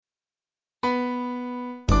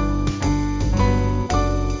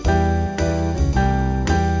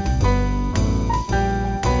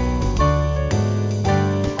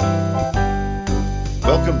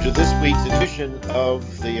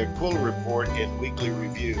of the Aquila Report in Weekly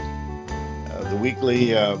Review, the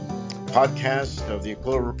weekly podcast of the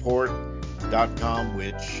Aquila Report.com,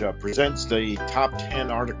 which presents the top 10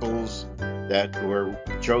 articles that were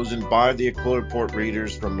chosen by the Aquila Report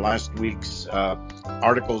readers from last week's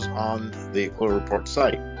articles on the Aquila Report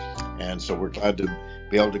site. And so we're glad to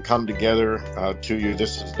be able to come together to you.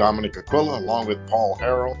 This is Dominic Aquila along with Paul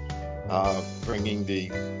Harrell, bringing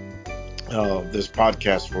this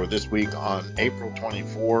podcast for this week on April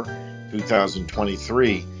 24,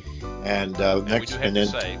 2023. And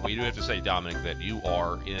we do have to say, Dominic, that you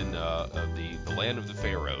are in the land of the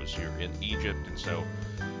Pharaohs. You're in Egypt, and so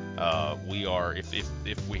we are.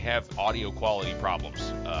 If we have audio quality problems,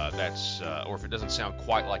 that's or if it doesn't sound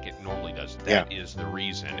quite like it normally does, that is the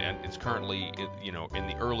reason. And it's currently, in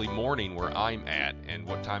the early morning where I'm at. And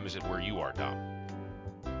what time is it where you are, Dom?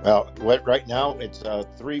 Well, right now it's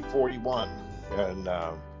 3:41 in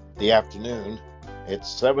the afternoon. It's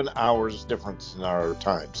 7 hours difference in our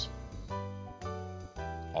times.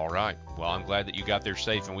 All right. Well, I'm glad that you got there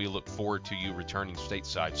safe, and we look forward to you returning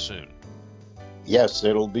stateside soon. Yes,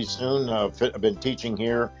 it'll be soon. I've been teaching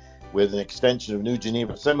here with an extension of New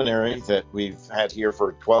Geneva Seminary that we've had here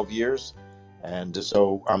for 12 years. And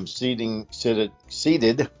so I'm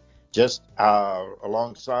seated just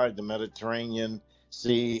alongside the Mediterranean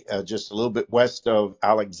Sea, just a little bit west of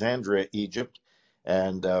Alexandria, Egypt.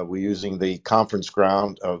 And we're using the conference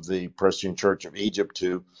ground of the Presbyterian Church of Egypt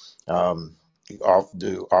to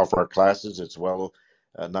offer our classes. It's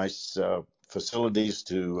nice facilities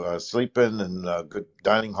to sleep in, and good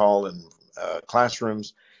dining hall and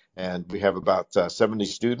classrooms. And we have about 70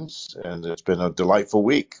 students, and it's been a delightful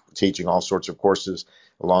week teaching all sorts of courses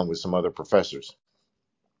along with some other professors.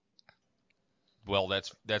 Well,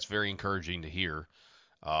 that's very encouraging to hear.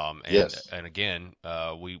 Yes. And again,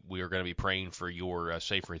 we are going to be praying for your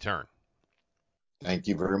safe return. Thank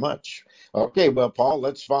you very much. Okay, well, Paul,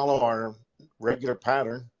 let's follow our regular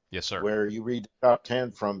pattern. Yes, sir. Where you read the top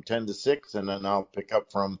 10 from 10 to 6, and then I'll pick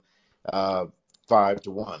up from 5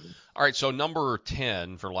 to 1. All right, so number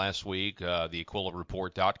 10 for last week,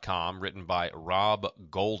 theaquilareport.com, written by Rob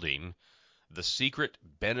Golding, The Secret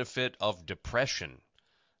Benefit of Depression.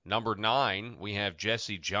 Number 9, we have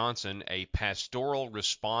Jesse Johnson, A Pastoral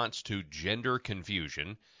Response to Gender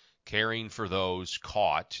Confusion, Caring for Those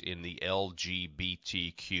Caught in the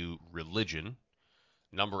LGBTQ Religion.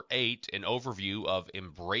 Number 8, an overview of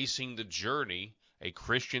Embracing the Journey, a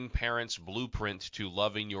Christian parent's blueprint to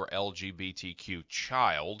loving your LGBTQ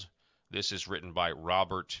child. This is written by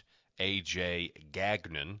Robert A.J.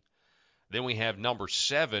 Gagnon. Then we have number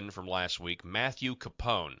 7 from last week, Matthew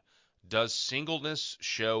Capone, Does Singleness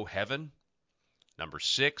Show Heaven? Number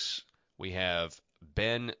 6, we have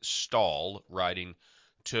Ben Stahl writing,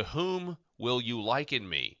 To Whom Will You Liken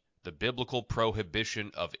Me? The Biblical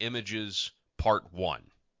Prohibition of Images, Part 1.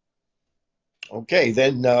 Okay,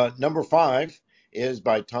 then number 5 is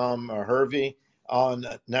by Tom Hervey on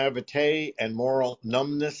naivete and moral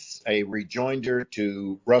numbness, a rejoinder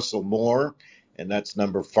to Russell Moore, and that's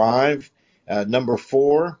number 5. Number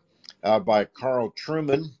 4 by Carl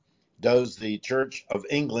Trueman, Does the Church of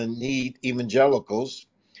England Need Evangelicals?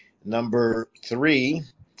 Number 3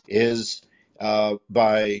 is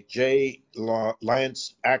by J.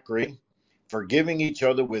 Lance Ackery, Forgiving Each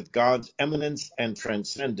Other with God's Eminence and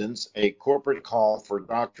Transcendence, a Corporate Call for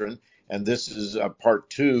Doctrine. And this is part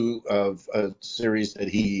 2 of a series that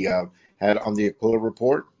he had on the Aquila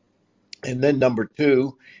Report. And then number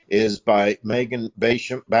 2 is by Megan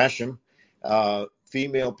Basham,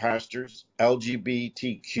 Female Pastors,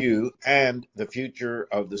 LGBTQ, and the Future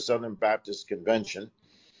of the Southern Baptist Convention.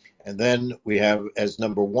 And then we have as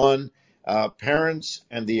number 1, Parents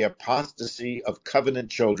and the Apostasy of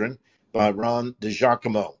Covenant Children by Ron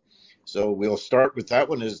DiGiacomo. So we'll start with that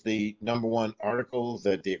one as the number 1 article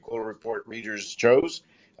that the Aquila Report readers chose,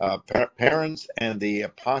 Parents and the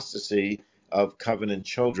Apostasy of Covenant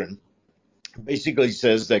Children. Basically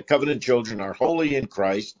says that covenant children are holy in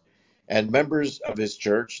Christ and members of his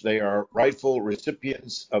church. They are rightful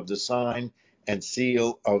recipients of the sign and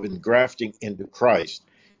seal of engrafting into Christ.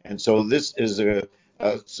 And so this is an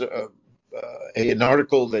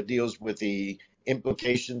article that deals with the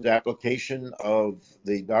application of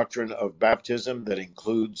the doctrine of baptism that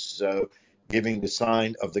includes giving the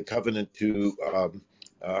sign of the covenant to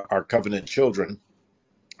our covenant children.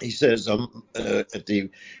 He says, at the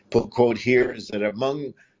quote here is that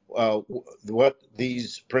among what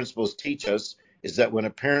these principles teach us is that when a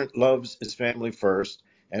parent loves his family first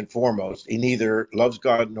and foremost, he neither loves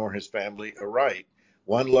God nor his family aright.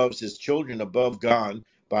 One loves his children above God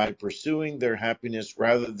by pursuing their happiness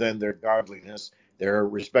rather than their godliness. their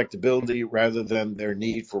respectability rather than their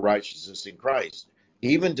need for righteousness in Christ.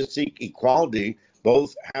 Even to seek equality,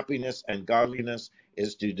 both happiness and godliness,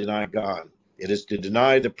 is to deny God. It is to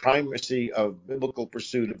deny the primacy of biblical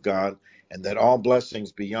pursuit of God, and that all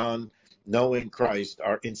blessings beyond knowing Christ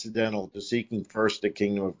are incidental to seeking first the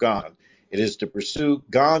kingdom of God. It is to pursue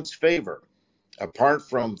God's favor apart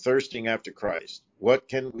from thirsting after Christ. What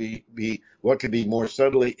could be more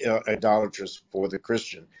subtly idolatrous for the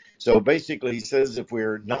Christian? So basically, he says if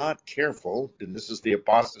we're not careful, and this is the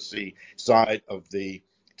apostasy side of the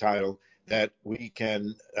title, that we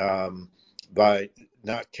can, by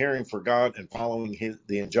not caring for God and following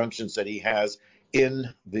the injunctions that he has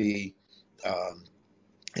in the um,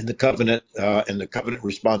 covenant and the covenant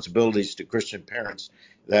responsibilities to Christian parents,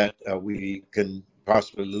 that we can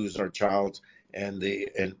possibly lose our child and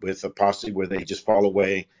with apostasy where they just fall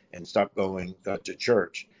away and stop going to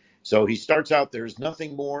church. So he starts out, there's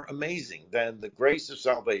nothing more amazing than the grace of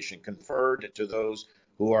salvation conferred to those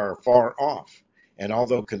who are far off. And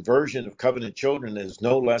although conversion of covenant children is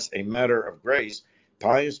no less a matter of grace,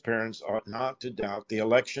 pious parents ought not to doubt the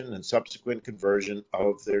election and subsequent conversion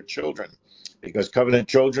of their children, because covenant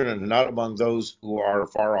children are not among those who are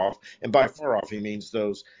far off. And by far off, he means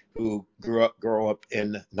those who grow up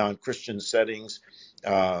in non-Christian settings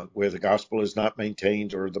where the gospel is not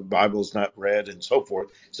maintained or the Bible is not read and so forth.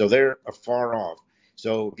 So they're far off.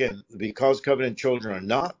 So again, because covenant children are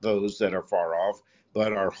not those that are far off,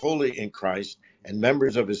 but are holy in Christ and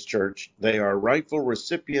members of his church, they are rightful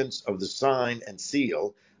recipients of the sign and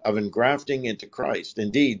seal of engrafting into Christ.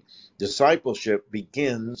 Indeed, discipleship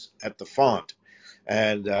begins at the font,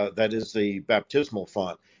 and that is the baptismal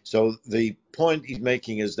font. So the point he's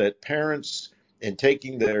making is that parents, in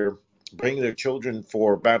bringing their children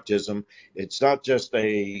for baptism, it's not just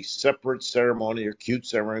a separate ceremony or cute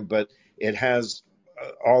ceremony, but it has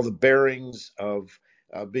all the bearings of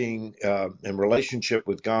being in relationship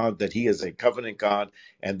with God, that he is a covenant God,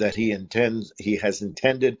 and that he has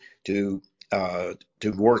intended to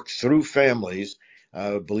work through families,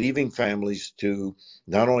 believing families, to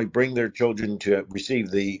not only bring their children to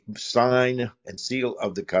receive the sign and seal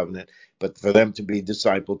of the covenant, but for them to be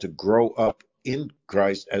discipled, to grow up in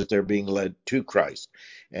Christ as they're being led to Christ.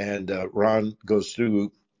 And Ron goes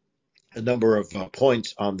through a number of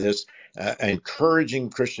points on this, encouraging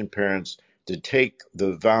Christian parents to take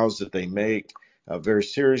the vows that they make very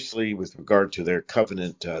seriously with regard to their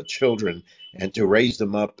covenant children, and to raise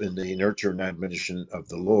them up in the nurture and admonition of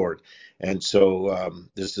the Lord. And so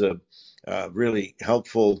this is a really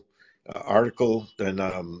helpful article, and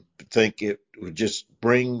I think it just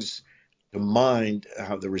brings to mind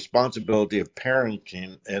how the responsibility of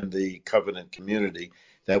parenting in the covenant community,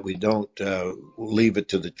 that we don't leave it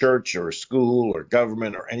to the church or school or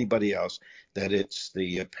government or anybody else, that it's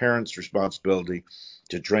the parent's responsibility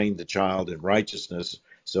to train the child in righteousness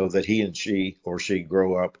so that he and she or she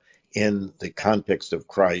grow up in the context of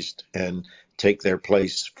Christ and take their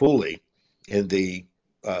place fully in the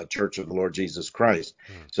church of the Lord Jesus Christ.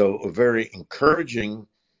 Hmm. So a very encouraging,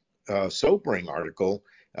 sobering article,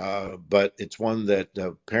 but it's one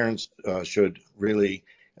that parents should really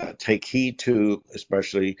take heed to,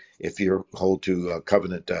 especially if you hold to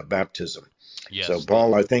covenant baptism. So, Yes,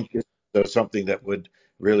 Paul, I think it's something that would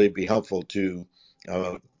really be helpful to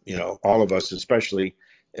uh, all of us, especially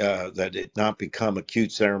that it not become a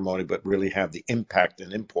cute ceremony, but really have the impact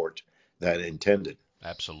and import that it intended.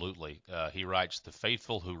 absolutely. He writes, the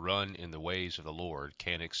faithful who run in the ways of the Lord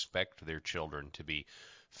can expect their children to be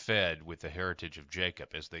fed with the heritage of Jacob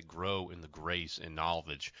as they grow in the grace and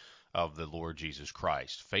knowledge of the Lord Jesus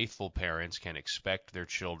Christ. Faithful parents can expect their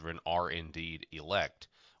children are indeed elect,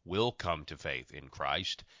 will come to faith in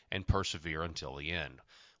Christ, and persevere until the end.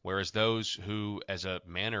 Whereas those who, as a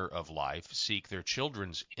manner of life, seek their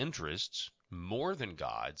children's interests more than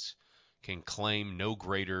God's, can claim no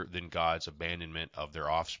greater than God's abandonment of their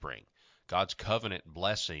offspring. God's covenant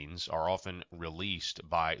blessings are often released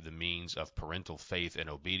by the means of parental faith and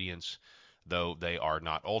obedience, though they are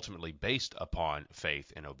not ultimately based upon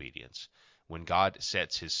faith and obedience. When God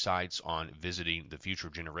sets his sights on visiting the future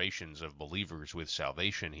generations of believers with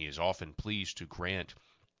salvation, he is often pleased to grant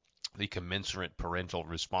the commensurate parental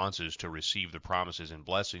responses to receive the promises and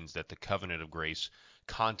blessings that the covenant of grace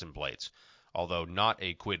contemplates. Although not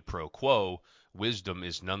a quid pro quo, wisdom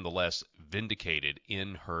is nonetheless vindicated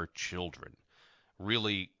in her children.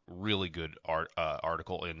 Really, really good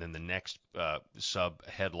article. And then the next sub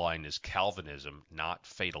headline is Calvinism, not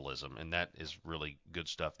fatalism. And that is really good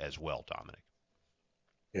stuff as well, Dominic.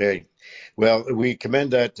 Okay. Well, we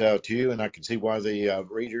commend that to you, and I can see why the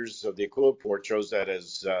readers of the Aquila Report chose that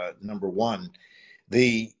as number one.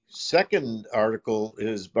 The second article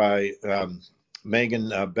is by Megan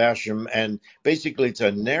Basham, and basically it's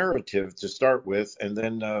a narrative to start with, and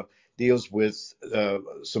then deals with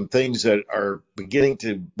some things that are beginning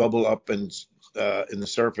to bubble up and in the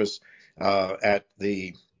surface at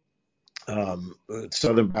the in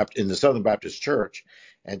the Southern Baptist Church.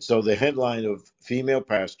 And so the headline of female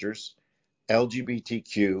pastors,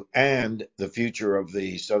 LGBTQ, and the future of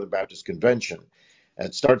the Southern Baptist Convention.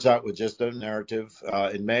 It starts out with just a narrative.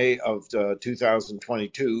 In May of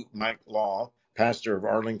 2022, Mike Law, pastor of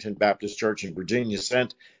Arlington Baptist Church in Virginia,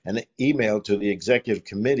 sent an email to the executive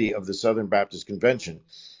committee of the Southern Baptist Convention.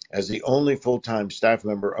 As the only full-time staff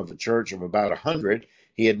member of a church of about 100,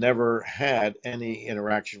 he had never had any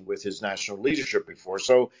interaction with his national leadership before.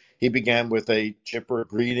 So he began with a chipper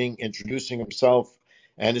greeting, introducing himself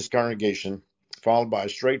and his congregation, followed by a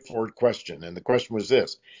straightforward question. And the question was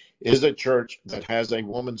this: is a church that has a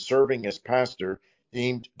woman serving as pastor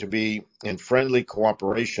deemed to be in friendly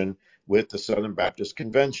cooperation with the Southern Baptist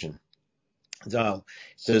Convention? Now,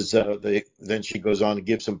 says then she goes on to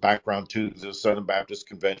give some background to the Southern Baptist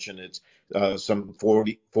Convention. It's some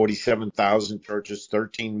 47,000 churches,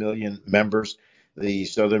 13 million members. The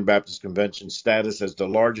Southern Baptist Convention status as the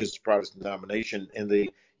largest Protestant denomination in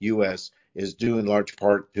the U.S. is due in large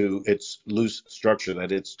part to its loose structure,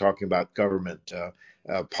 that it's talking about government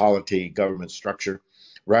polity, government structure.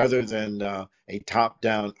 Rather than a top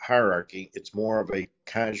down hierarchy, it's more of a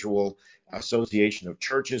casual association of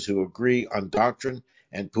churches who agree on doctrine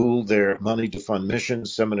and pool their money to fund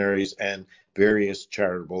missions, seminaries, and various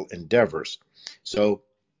charitable endeavors. So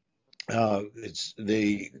it's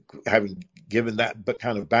the having given that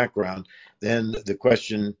kind of background, then the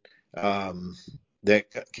question um,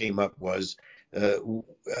 that came up was, uh,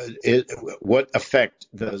 what effect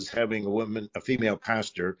does having a female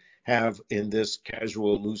pastor, have in this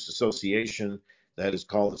casual, loose association that is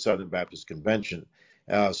called the Southern Baptist Convention?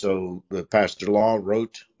 So the Pastor Law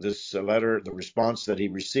wrote this letter, the response that he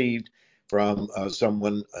received from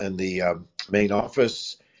someone in the main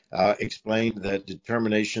office explained that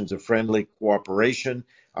determinations of friendly cooperation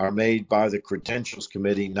are made by the Credentials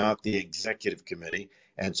Committee, not the Executive Committee.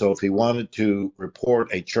 And so, if he wanted to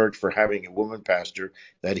report a church for having a woman pastor,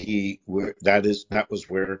 that was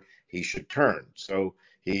where he should turn. So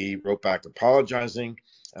he wrote back apologizing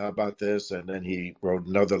about this, and then he wrote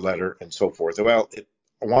another letter and so forth. Well, it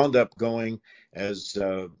wound up going, as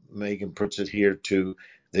Megan puts it here, to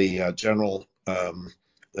the general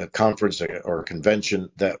conference or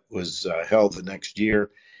convention that was held the next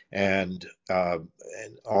year, and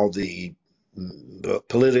all the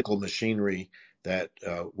political machinery that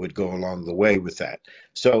would go along the way with that.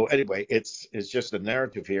 So anyway, it's just a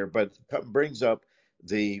narrative here, but it brings up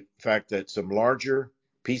the fact that some larger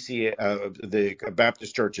PCA, the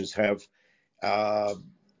Baptist churches have uh,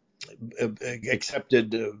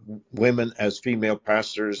 accepted women as female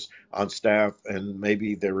pastors on staff, and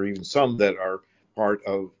maybe there are even some that are part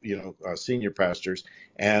of senior pastors.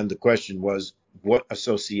 And the question was, what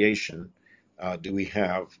association do we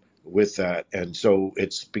have with that? And so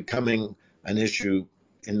it's becoming an issue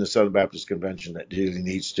in the Southern Baptist Convention that really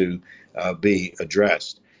needs to be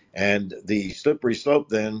addressed. And the slippery slope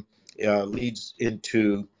then leads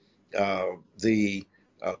into the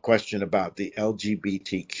question about the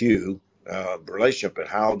LGBTQ relationship, and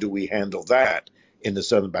how do we handle that in the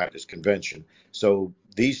Southern Baptist Convention. So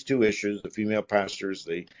these two issues, the female pastors,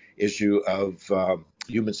 the issue of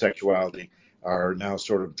human sexuality, are now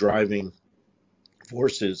sort of driving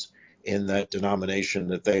forces in that denomination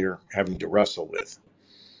that they are having to wrestle with.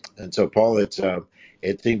 And so, Paul,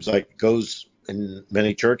 it seems like it goes in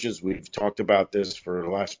many churches. We've talked about this for the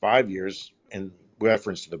last 5 years in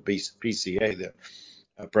reference to the PCA, the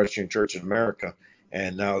Presbyterian Church in America,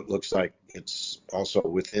 and now it looks like it's also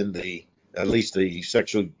within at least the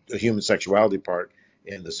human sexuality part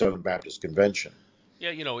in the Southern Baptist Convention. Yeah,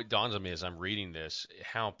 it dawns on me as I'm reading this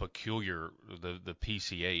how peculiar the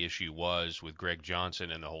PCA issue was with Greg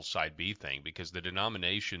Johnson and the whole Side B thing, because the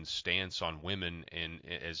denomination's stance on women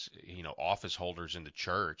as office holders in the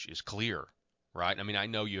church is clear, right? I mean, I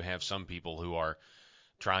know you have some people who are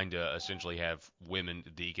trying to essentially have women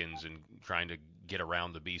deacons and trying to get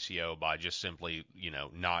around the BCO by just simply,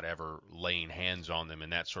 not ever laying hands on them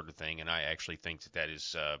and that sort of thing. And I actually think that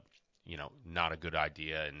is, not a good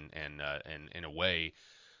idea, and in a way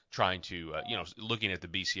trying to, looking at the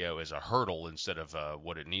BCO as a hurdle instead of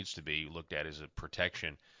what it needs to be looked at as a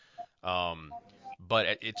protection. Um,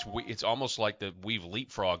 but it's almost like that we've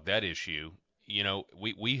leapfrogged that issue.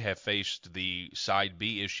 We have faced the side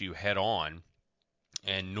B issue head on,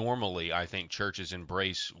 and normally, I think churches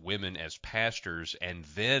embrace women as pastors and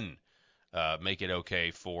then make it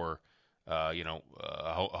okay for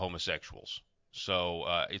homosexuals.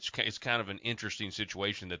 So it's kind of an interesting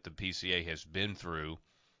situation that the PCA has been through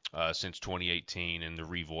since 2018 and the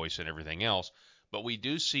revoice and everything else. But we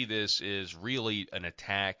do see this as really an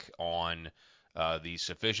attack on the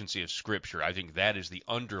sufficiency of Scripture. I think that is the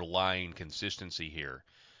underlying consistency here.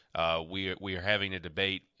 We are having a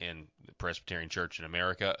debate in the Presbyterian Church in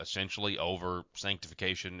America essentially over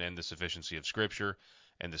sanctification and the sufficiency of Scripture,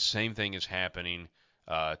 and the same thing is happening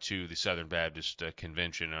to the Southern Baptist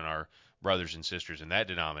Convention and our brothers and sisters in that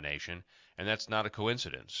denomination, and that's not a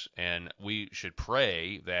coincidence. And we should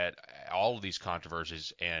pray that all of these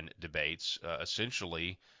controversies and debates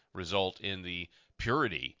essentially result in the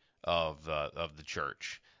purity of the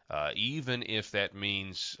church, even if that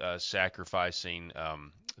means sacrificing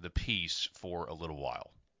the peace for a little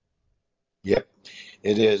while. Yep.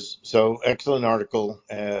 It is. So excellent article,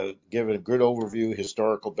 giving a good overview,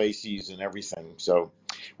 historical bases and everything. So,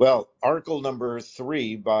 well, article number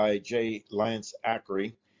 3 by J. Lance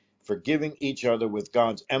Ackery, Forgiving Each Other with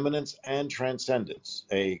God's Eminence and Transcendence,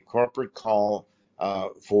 a corporate call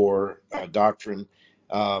for doctrine,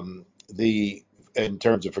 the in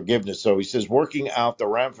terms of forgiveness. So he says, working out the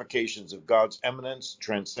ramifications of God's eminence,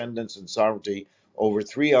 transcendence, and sovereignty over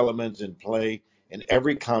 3 elements in play in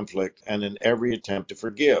every conflict and in every attempt to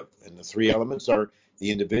forgive. And the 3 elements are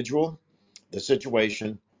the individual, the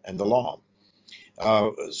situation, and the law.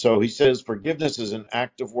 So he says forgiveness is an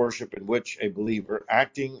act of worship in which a believer,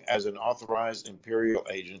 acting as an authorized imperial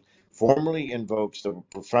agent, formally invokes the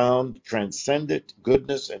profound, transcendent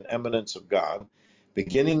goodness and eminence of God,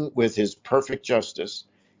 beginning with his perfect justice,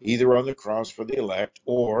 either on the cross for the elect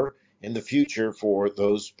or in the future for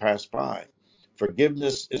those passed by.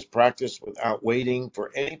 Forgiveness is practiced without waiting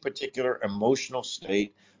for any particular emotional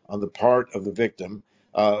state on the part of the victim,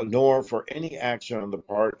 nor for any action on the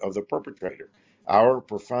part of the perpetrator. Our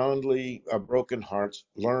profoundly broken hearts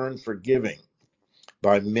learn forgiving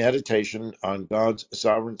by meditation on God's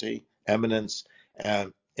sovereignty, eminence,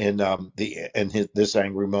 and this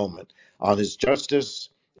angry moment, on His justice,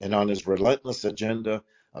 and on His relentless agenda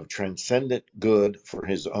of transcendent good for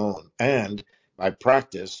His own, and by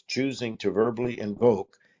practice choosing to verbally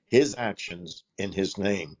invoke His actions in His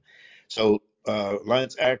name. So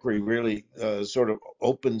Lance Ackery really sort of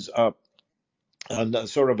opens up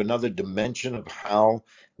sort of another dimension of how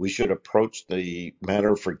we should approach the matter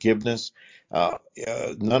of forgiveness.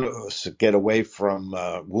 None of us get away from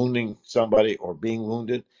wounding somebody or being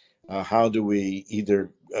wounded. How do we either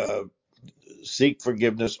seek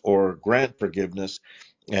forgiveness or grant forgiveness?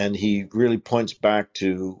 And he really points back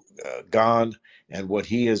to God and what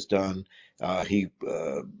He has done. He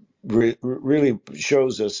really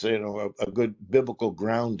shows us, a good biblical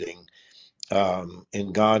grounding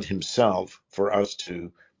in God Himself for us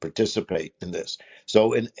to participate in this.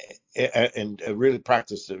 So, and really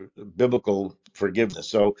practice the biblical forgiveness.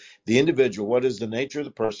 So, the individual, what is the nature of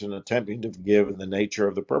the person attempting to forgive, and the nature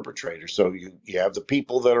of the perpetrator? So, you have the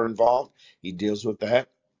people that are involved. He deals with that.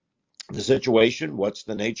 The situation, what's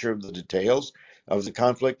the nature of the details of the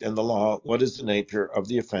conflict, and the law, what is the nature of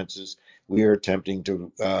the offenses we are attempting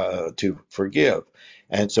to forgive.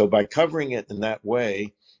 And so by covering it in that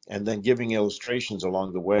way and then giving illustrations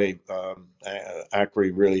along the way,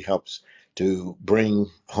 Ackery really helps to bring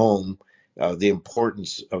home the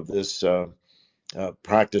importance of this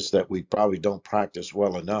practice that we probably don't practice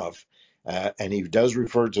well enough. And he does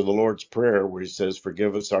refer to the Lord's Prayer where he says,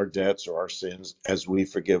 forgive us our debts or our sins as we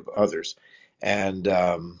forgive others. And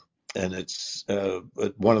it's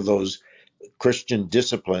one of those Christian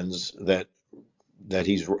disciplines that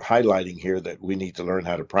he's highlighting here that we need to learn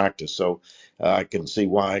how to practice. So I can see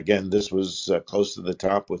why, again, this was close to the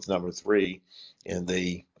top with number 3 in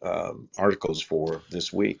the articles for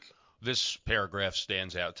this week. This paragraph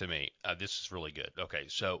stands out to me. This is really good. Okay,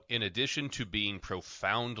 so in addition to being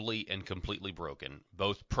profoundly and completely broken,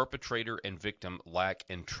 both perpetrator and victim lack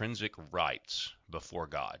intrinsic rights before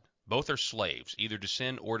God. Both are slaves, either to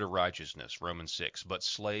sin or to righteousness, Romans 6, but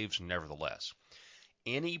slaves nevertheless.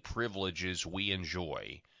 Any privileges we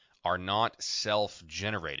enjoy are not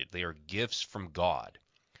self-generated. They are gifts from God.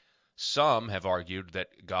 Some have argued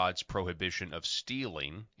that God's prohibition of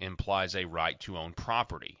stealing implies a right to own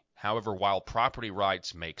property. However, while property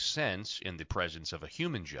rights make sense in the presence of a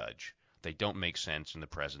human judge, they don't make sense in the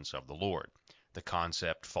presence of the Lord. The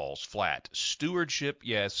concept falls flat. Stewardship,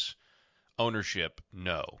 yes. Ownership,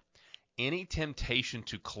 no. Any temptation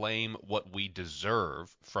to claim what we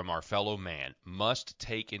deserve from our fellow man must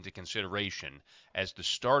take into consideration as the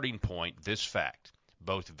starting point this fact.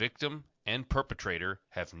 Both victim and perpetrator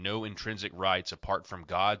have no intrinsic rights apart from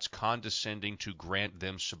God's condescending to grant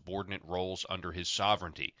them subordinate roles under his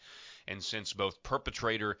sovereignty. And since both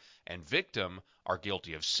perpetrator and victim are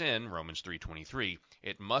guilty of sin, Romans 3:23,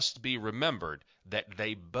 it must be remembered that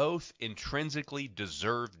they both intrinsically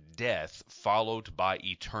deserve death followed by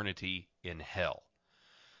eternity in hell.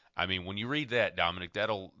 I mean, when you read that, Dominic,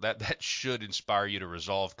 that should inspire you to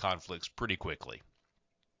resolve conflicts pretty quickly.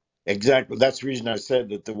 Exactly. That's the reason I said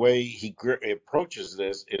that the way he approaches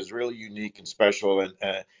this is really unique and special, and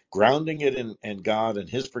grounding it in God and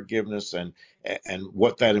His forgiveness and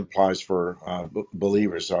what that implies for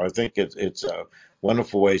believers. So I think it's a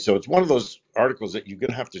wonderful way. So it's one of those articles that you're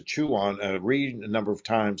going to have to chew on, read a number of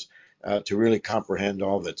times to really comprehend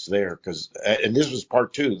all that's there. Because and this was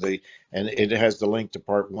part two. And it has the link to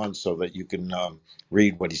part one so that you can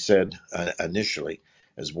read what he said initially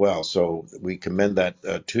as well. So we commend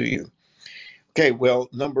that to you. Okay, well,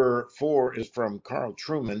 number four is from Carl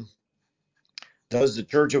Trueman. Does the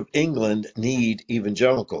Church of England need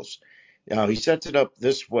evangelicals? Now, he sets it up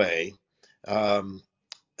this way. Um,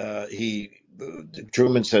 he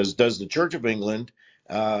Truman says, "Does the Church of England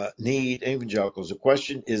need evangelicals?" The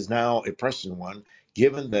question is now a pressing one,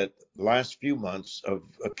 given that last few months of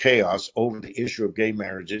chaos over the issue of gay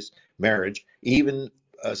marriage, even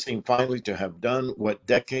seem finally to have done what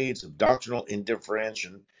decades of doctrinal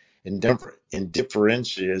indifferentism,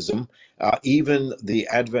 even the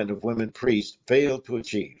advent of women priests failed to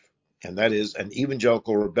achieve, and that is an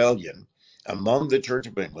evangelical rebellion among the Church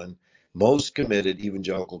of England most committed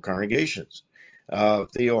evangelical congregations.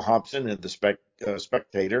 Theo Hobson in the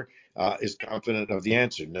Spectator is confident of the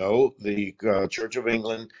answer. No, the Church of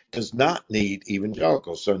England does not need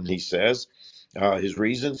evangelicals. And he says his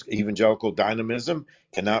reasons: evangelical dynamism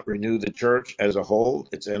cannot renew the church as a whole.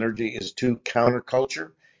 Its energy is too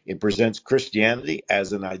counterculture. It presents Christianity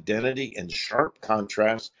as an identity in sharp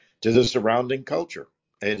contrast to the surrounding culture.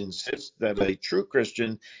 It insists that a true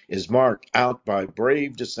Christian is marked out by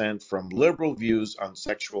brave dissent from liberal views on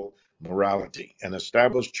sexual morality. An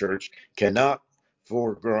established church cannot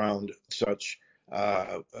foreground such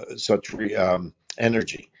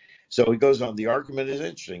energy. So he goes on. The argument is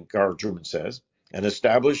interesting. Carl Truman says an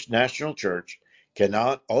established national church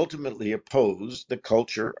cannot ultimately oppose the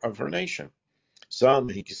culture of her nation. Some,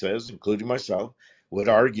 he says, including myself, would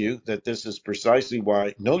argue that this is precisely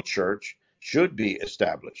why no church should be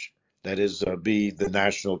established. That is, be the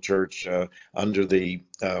national church under the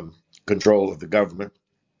control of the government,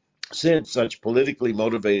 since such politically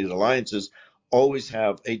motivated alliances always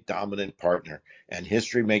have a dominant partner, and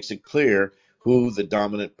history makes it clear who the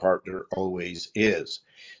dominant partner always is.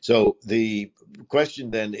 So the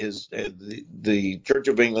question then is the Church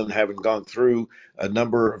of England, having gone through a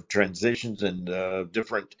number of transitions and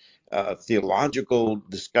different theological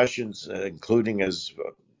discussions, including, as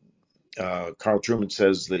Carl Truman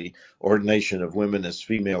says, the ordination of women as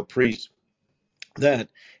female priests, that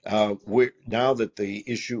now that the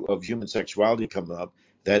issue of human sexuality come up,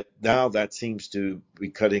 that now that seems to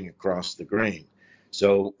be cutting across the grain.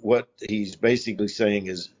 So what he's basically saying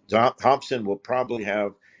is Hobson will probably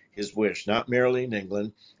have his wish, not merely in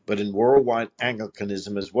England, but in worldwide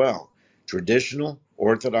Anglicanism as well. Traditional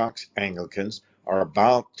Orthodox Anglicans are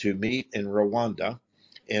about to meet in Rwanda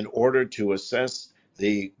in order to assess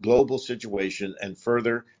the global situation and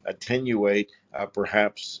further attenuate,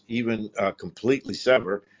 perhaps even completely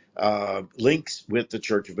sever links with the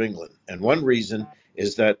Church of England. And one reason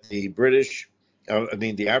is that the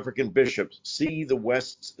African bishops see the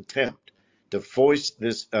West's attempt to foist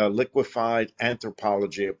this liquefied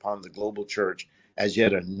anthropology upon the global church as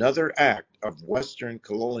yet another act of Western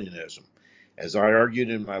colonialism. As I argued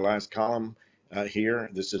in my last column here,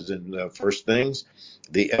 this is in First Things,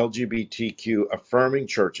 the LGBTQ affirming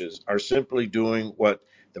churches are simply doing what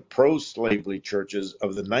the pro slavery churches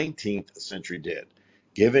of the 19th century did,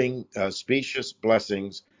 giving specious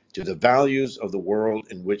blessings to the values of the world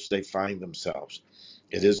in which they find themselves.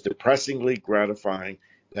 It is depressingly gratifying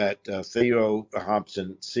that Theo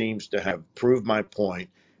Hobson seems to have proved my point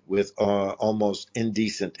with almost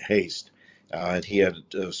indecent haste. And he had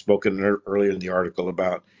spoken earlier in the article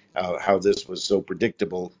about how this was so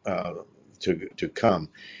predictable to come.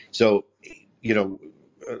 So,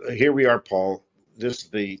 here we are, Paul. This is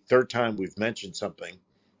the third time we've mentioned something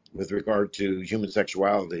with regard to human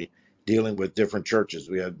sexuality, dealing with different churches.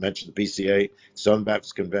 We had mentioned the PCA, Southern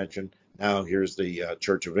Baptist Convention. Now here's the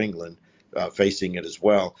Church of England facing it as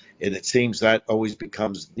well. And it seems that always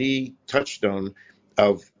becomes the touchstone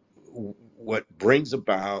of what brings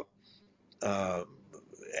about uh,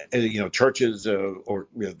 churches or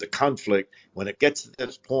the conflict when it gets to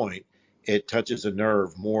this point it touches a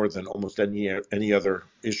nerve more than almost any other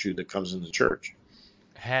issue that comes in the church.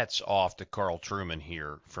 Hats off to Carl Trueman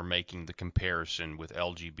here for making the comparison with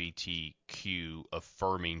LGBTQ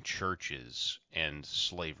affirming churches and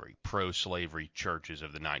slavery, pro slavery churches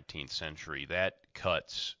of the 19th century. That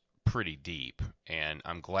cuts pretty deep, and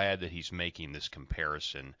I'm glad that he's making this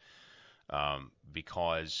comparison,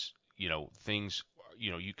 because things,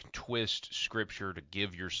 you can twist scripture to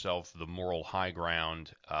give yourself the moral high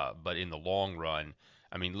ground, but in the long run,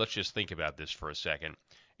 I mean, let's just think about this for a second.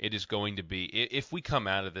 It is going to be, if we come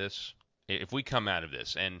out of this,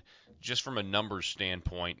 and just from a numbers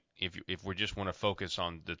standpoint, if we just want to focus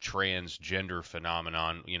on the transgender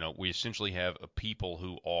phenomenon, we essentially have a people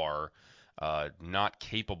who are not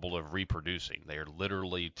capable of reproducing. They are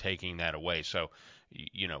literally taking that away. So,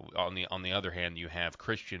 on the other hand, you have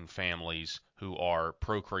Christian families who are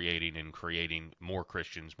procreating and creating more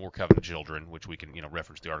Christians, more covenant children, which we can,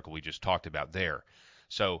 reference the article we just talked about there.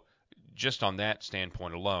 So, just on that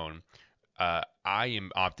standpoint alone, I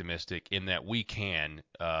am optimistic in that we can,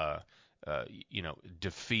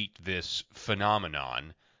 defeat this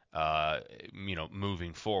phenomenon,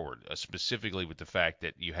 moving forward, specifically with the fact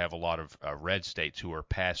that you have a lot of red states who are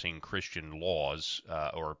passing Christian laws,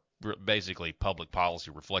 or basically public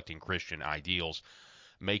policy reflecting Christian ideals,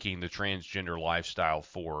 making the transgender lifestyle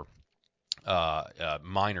for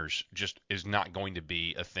minors just is not going to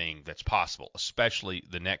be a thing that's possible. Especially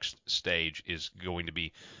the next stage is going to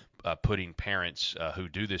be putting parents who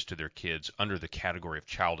do this to their kids under the category of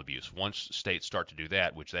child abuse. Once states start to do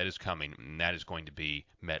that, which that is coming, and that is going to be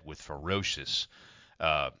met with ferocious,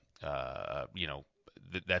 uh, uh, you know,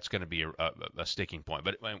 that's going to be a sticking point.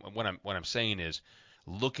 But what I'm saying is,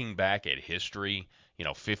 looking back at history,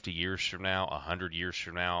 50 years from now, 100 years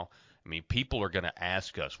from now, I mean, people are going to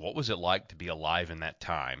ask us, what was it like to be alive in that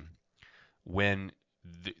time when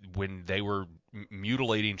when they were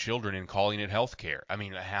mutilating children and calling it health care? I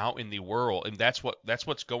mean, how in the world? And that's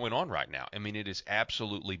what's going on right now. I mean, it is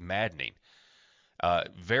absolutely maddening.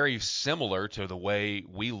 Very similar to the way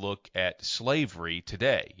we look at slavery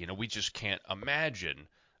today. We just can't imagine,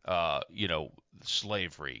 uh, you know,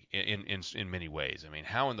 slavery in many ways. I mean,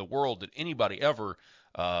 how in the world did anybody ever,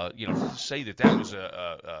 say that was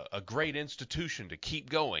a great institution to keep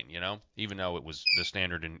going? Even though it was the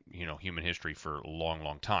standard in human history for a long,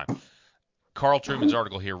 long time. Carl Trueman's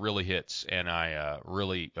article here really hits, and I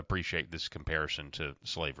really appreciate this comparison to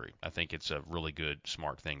slavery. I think it's a really good,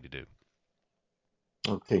 smart thing to do.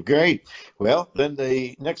 Okay, great. Well, then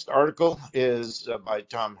the next article is by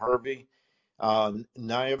Tom Hervey on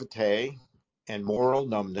naivete and moral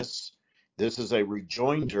numbness. This is a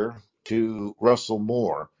rejoinder to Russell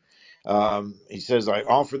Moore. He says, I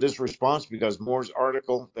offer this response because Moore's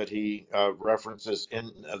article that he references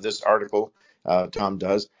in this article, Tom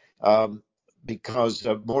does, um, because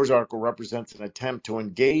Moore's article represents an attempt to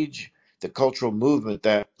engage the cultural movement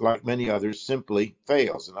that, like many others, simply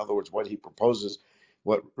fails. In other words, what he proposes,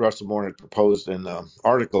 what Russell Moore had proposed in the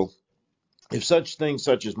article, if such things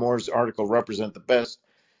such as Moore's article represent the best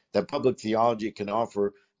that public theology can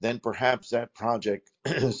offer, then perhaps that project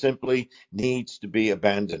simply needs to be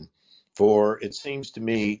abandoned. For it seems to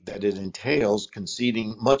me that it entails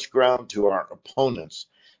conceding much ground to our opponents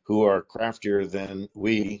who are craftier than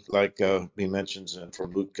we, like he mentions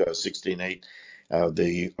from Luke 16:8,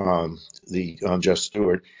 the unjust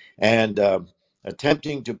steward, and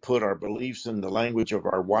attempting to put our beliefs in the language of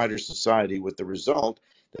our wider society, with the result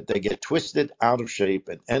that they get twisted out of shape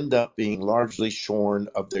and end up being largely shorn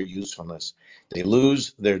of their usefulness. They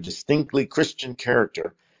lose their distinctly Christian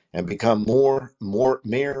character and become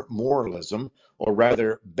mere moralism, or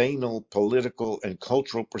rather banal political and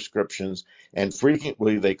cultural prescriptions, and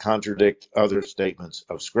frequently they contradict other statements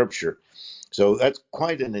of Scripture. So that's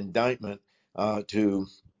quite an indictment to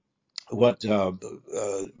what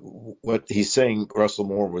what he's saying Russell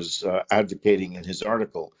Moore was advocating in his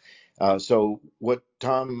article. So what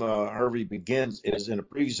Tom Hervey begins is, in a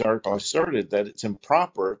previous article, I asserted that it's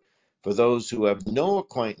improper for those who have no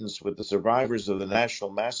acquaintance with the survivors of the National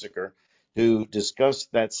Massacre to discuss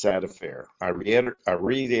that sad affair. I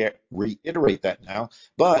reiterate that now,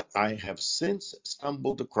 but I have since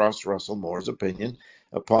stumbled across Russell Moore's opinion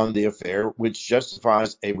upon the affair, which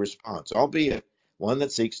justifies a response, albeit one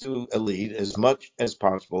that seeks to elide as much as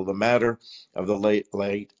possible the matter of the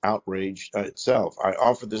late outrage itself. I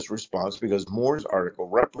offer this response because Moore's article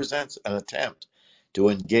represents an attempt to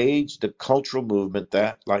engage the cultural movement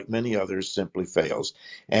that, like many others, simply fails.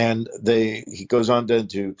 And he goes on then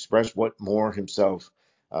to express what Moore himself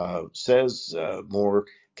says. Moore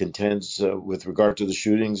contends with regard to the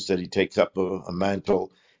shootings that he takes up a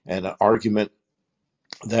mantle and an argument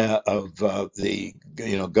the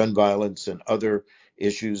gun violence and other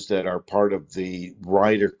issues that are part of the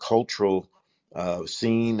wider cultural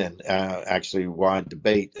scene and actually wide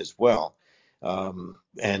debate as well.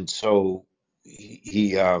 And so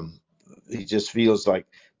he just feels like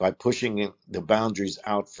by pushing the boundaries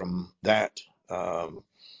out um,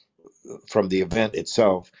 from the event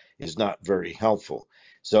itself is not very helpful.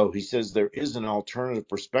 So he says there is an alternative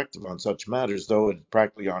perspective on such matters, though it is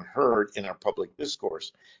practically unheard in our public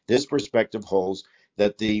discourse. This perspective holds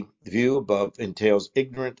that the view above entails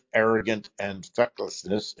ignorant, arrogant, and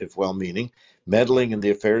fecklessness, if well meaning, meddling in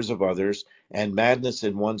the affairs of others, and madness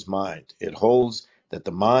in one's mind. It holds that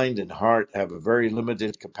the mind and heart have a very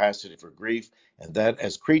limited capacity for grief, and that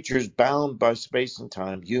as creatures bound by space and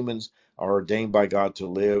time, humans are ordained by God to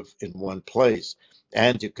live in one place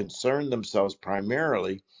and to concern themselves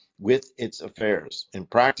primarily with its affairs. In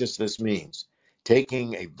practice, this means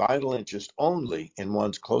taking a vital interest only in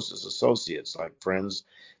one's closest associates, like friends,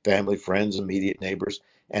 family, friends, immediate neighbors,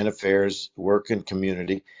 and affairs, work, and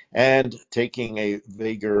community, and taking a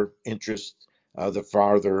vaguer interest the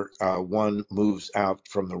farther one moves out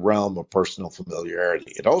from the realm of personal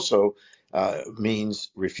familiarity. It also means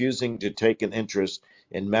refusing to take an interest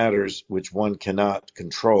in matters which one cannot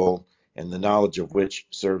control and the knowledge of which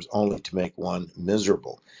serves only to make one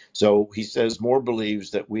miserable. So he says Moore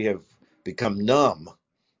believes that we have become numb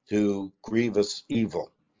to grievous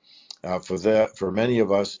evil. For many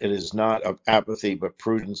of us, it is not of apathy but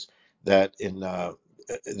prudence that in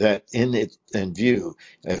it in view,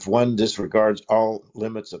 if one disregards all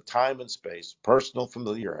limits of time and space, personal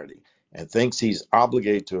familiarity, and thinks he's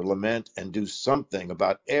obligated to lament and do something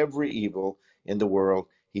about every evil in the world,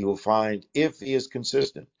 he will find, if he is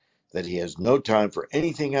consistent, that he has no time for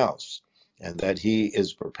anything else, and that he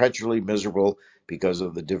is perpetually miserable because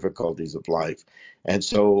of the difficulties of life. And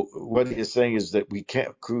so, what he is saying is that we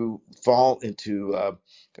can't fall into a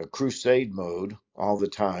crusade mode all the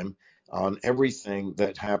time on everything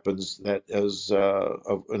that happens that is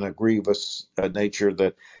of an grievous nature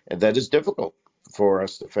that is difficult for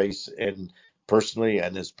us to face and personally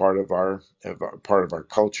and as part of our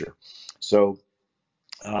culture. So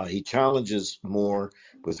he challenges more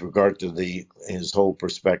with regard to the his whole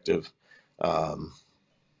perspective. Um,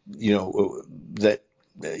 that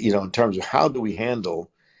in terms of how do we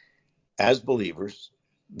handle as believers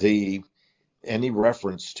the any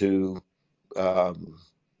reference to um,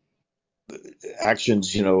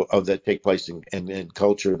 actions of that take place in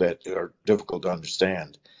culture that are difficult to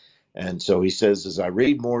understand. And so he says, as I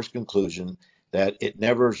read Moore's conclusion, that it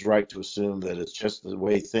never is right to assume that it's just the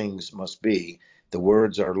way things must be. The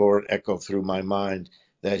words our Lord echo through my mind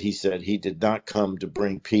that he said he did not come to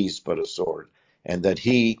bring peace but a sword, and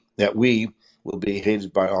that we will be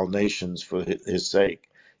hated by all nations for his sake.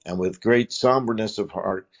 And with great somberness of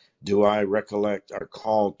heart do I recollect our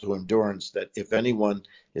call to endurance, that if anyone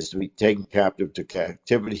is to be taken captive, to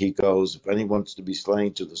captivity he goes. If anyone's to be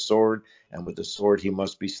slain, to the sword, and with the sword he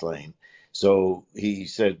must be slain. So he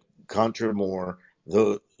said, contra more,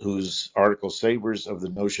 whose article savors of the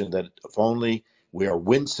notion that if only we are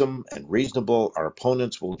winsome and reasonable, our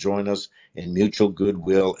opponents will join us in mutual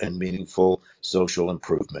goodwill and meaningful social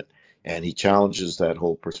improvement. And he challenges that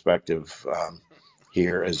whole perspective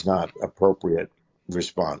here as not appropriate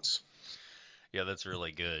response. Yeah, that's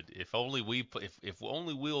really good. If only if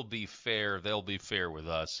only we'll be fair, they'll be fair with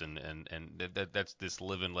us, and that's this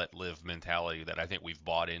live and let live mentality that I think we've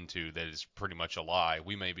bought into that is pretty much a lie.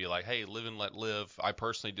 We may be like, hey, live and let live. I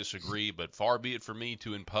personally disagree, but far be it from me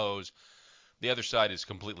to impose. The other side has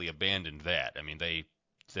completely abandoned that. I mean,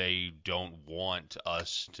 they don't want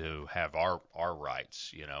us to have our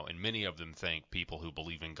rights, and many of them think people who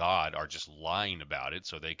believe in God are just lying about it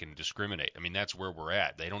so they can discriminate. I mean, that's where we're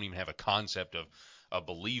at. They don't even have a concept of a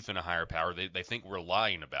belief in a higher power. They think we're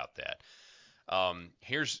lying about that.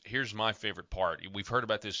 Here's my favorite part. We've heard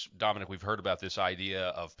about this, Dominic. We've heard about this idea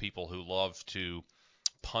of people who love to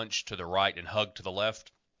punch to the right and hug to the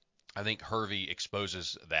left. I think Hervey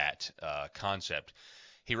exposes that concept.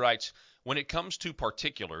 He writes, when it comes to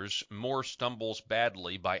particulars, Moore stumbles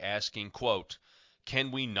badly by asking, quote,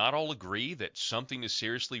 can we not all agree that something is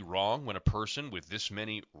seriously wrong when a person with this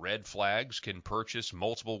many red flags can purchase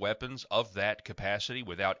multiple weapons of that capacity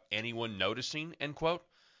without anyone noticing, end quote?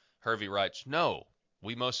 Hervey writes, no,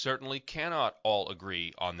 we most certainly cannot all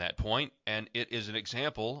agree on that point, and it is an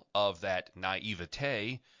example of that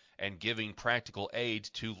naivete and giving practical aid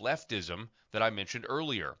to leftism that I mentioned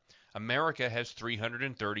earlier. America has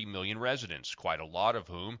 330 million residents, quite a lot of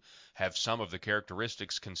whom have some of the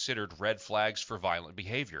characteristics considered red flags for violent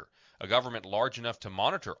behavior. A government large enough to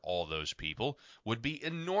monitor all those people would be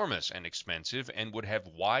enormous and expensive and would have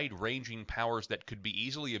wide ranging powers that could be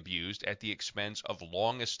easily abused at the expense of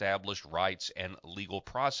long established rights and legal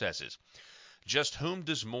processes. Just whom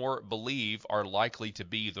does Moore believe are likely to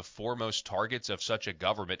be the foremost targets of such a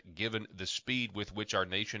government, given the speed with which our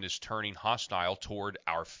nation is turning hostile toward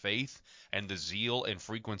our faith and the zeal and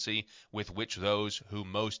frequency with which those who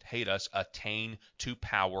most hate us attain to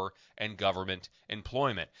power and government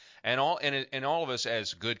employment? And all of us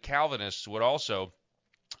as good Calvinists would also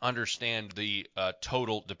understand the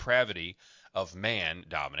total depravity of man,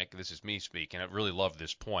 Dominic. This is me speaking. I really love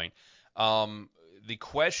this point. Um, the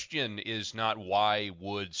question is not why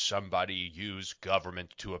would somebody use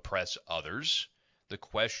government to oppress others. The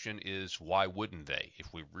question is why wouldn't they?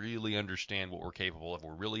 If we really understand what we're capable of,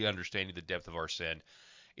 we're really understanding the depth of our sin,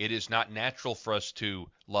 it is not natural for us to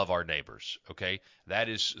love our neighbors, okay? That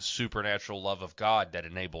is supernatural love of God that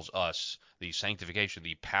enables us, the sanctification,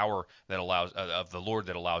 the power that allows of the Lord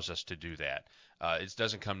that allows us to do that. It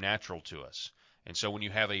doesn't come natural to us. And so when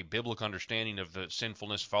you have a biblical understanding of the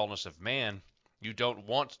sinfulness, fallenness of man, you don't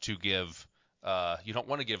want to give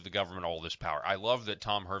the government all this power. I love that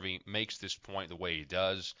Tom Hervey makes this point the way he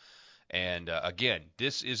does. And again,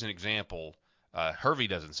 this is an example. Hervey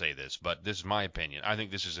doesn't say this, but this is my opinion. I think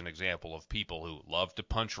this is an example of people who love to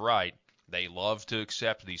punch right. They love to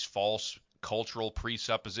accept these false cultural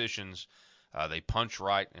presuppositions. They punch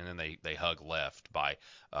right and then they hug left by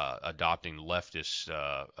adopting leftist,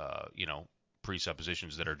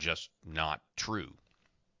 presuppositions that are just not true.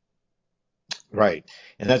 Right,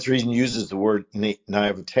 and that's the reason he uses the word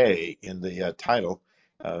naivete in the title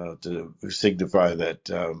to signify that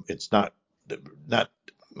it's not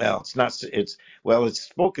well, it's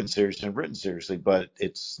spoken seriously and written seriously, but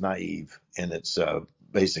it's naive in its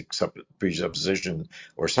basic presupposition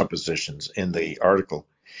or suppositions in the article.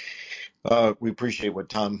 We appreciate what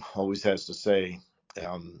Tom always has to say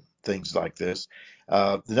on things like this.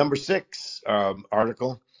 The number six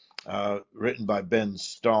article, written by Ben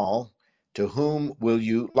Stahl, To Whom Will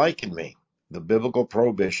You Liken Me? The Biblical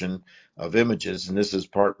Prohibition of Images. And this is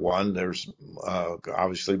part one. There's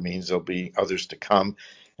obviously means there'll be others to come.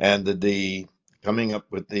 And the coming up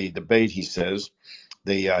with the debate, he says,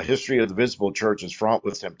 the history of the visible church is fraught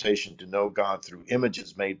with temptation to know God through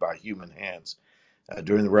images made by human hands.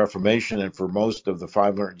 During the Reformation and for most of the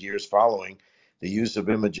 500 years following, the use of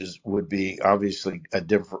images would be obviously a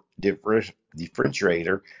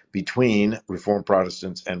differentiator between Reformed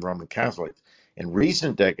Protestants and Roman Catholics. In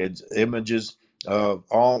recent decades, images of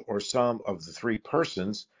all or some of the three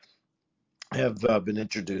persons have been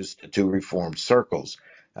introduced to Reformed circles.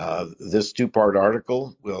 This two-part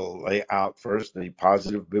article will lay out first the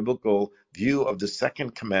positive biblical view of the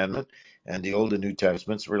second commandment and the Old and New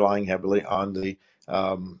Testaments, relying heavily on the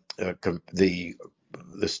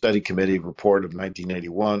study committee report of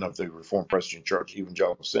 1981 of the Reformed Presbyterian Church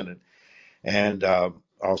Evangelical Synod, and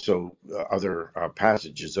also other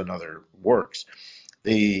passages and other works.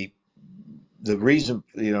 The the reason,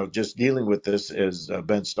 just dealing with this, as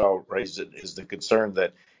Ben Stahl raised it, is the concern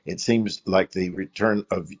that it seems like the return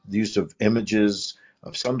of use of images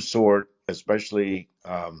of some sort, especially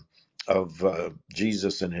of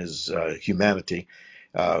Jesus and his humanity,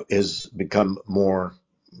 has become more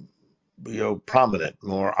prominent,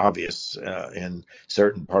 more obvious in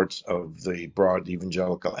certain parts of the broad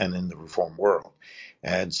evangelical and in the Reformed world.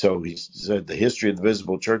 And so he said the history of the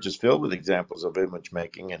visible church is filled with examples of image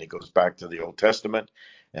making, and he goes back to the Old Testament,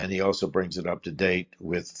 and he also brings it up to date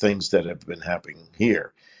with things that have been happening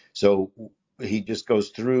here. So he just goes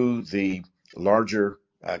through the larger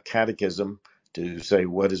catechism to say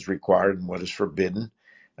what is required and what is forbidden.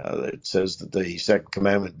 It says that the second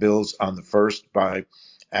commandment builds on the first by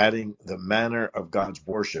adding the manner of God's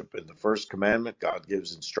worship. In the first commandment, God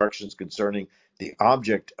gives instructions concerning the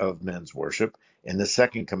object of men's worship. In the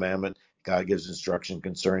second commandment, God gives instruction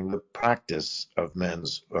concerning the practice of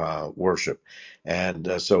men's worship.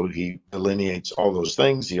 And so he delineates all those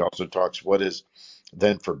things. He also talks what is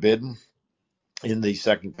then forbidden. In the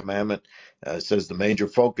second commandment, it says the major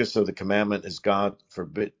focus of the commandment is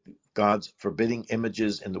God's forbidding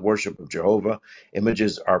images in the worship of Jehovah.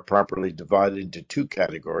 Images are properly divided into two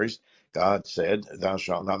categories. God said, "Thou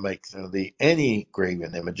shalt not make thee any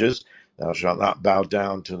graven images. Thou shalt not bow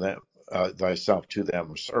down to them, thyself to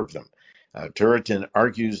them, or serve them." Turretin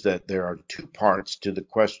argues that there are two parts to the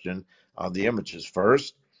question of the images.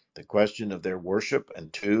 First, the question of their worship,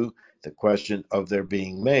 and two, the question of their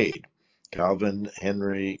being made. Calvin,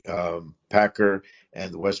 Henry, Packer,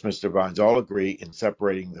 and the Westminster Divines all agree in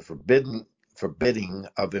separating the forbidding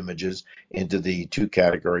of images into the two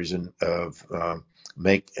categories of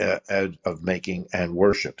making and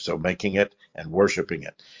worship. So making it and worshiping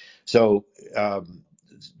it. So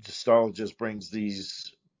Stahl just brings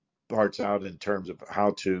these parts out in terms of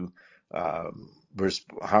how to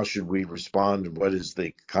how should we respond, and what is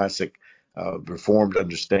the classic reformed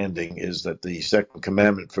understanding is that the second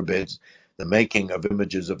commandment forbids the making of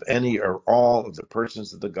images of any or all of the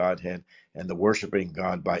persons of the Godhead, and the worshiping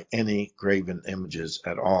God by any graven images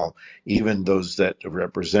at all, even those that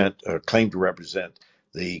represent or claim to represent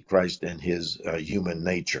the Christ and his human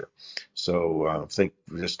nature. So I think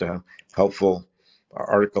just a helpful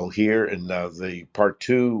article here, and the part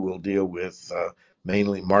two will deal with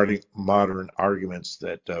mainly modern arguments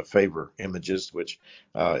that favor images, which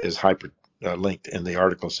is hyper linked in the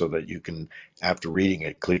article, so that you can, after reading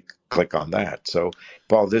it, click on that. So,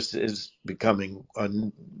 Paul, this is becoming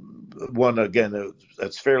one again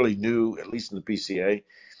that's fairly new, at least in the PCA,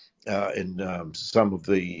 in some of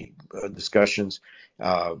the discussions.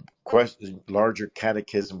 Larger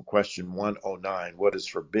Catechism question 109, what is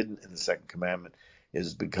forbidden in the second commandment,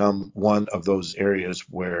 has become one of those areas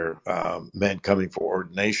where men coming for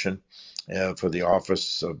ordination for the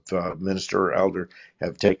office of minister or elder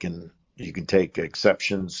have taken. You can take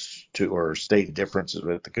exceptions to or state differences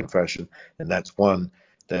with the confession, and that's one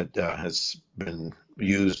that has been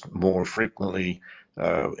used more frequently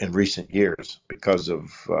in recent years because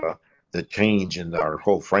of the change in our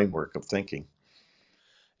whole framework of thinking.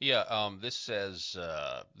 Yeah, this says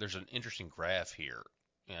there's an interesting graph here,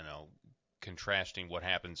 you know, contrasting what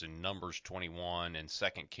happens in Numbers 21 and 2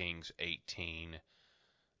 Kings 18.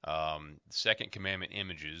 Second commandment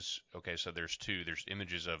images. Okay, so there's two. There's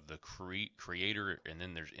images of the creator, and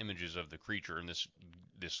then there's images of the creature. And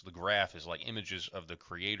the graph is like images of the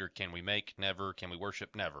creator. Can we make? Never. Can we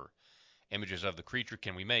worship? Never. Images of the creature.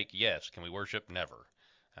 Can we make? Yes. Can we worship? Never.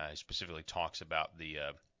 He specifically talks about the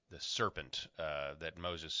serpent that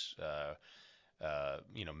Moses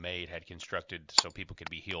made, had constructed so people could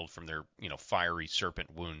be healed from their fiery serpent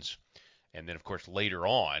wounds. And then of course later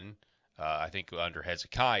on, I think under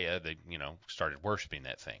Hezekiah, they started worshiping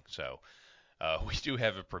that thing. So we do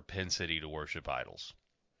have a propensity to worship idols.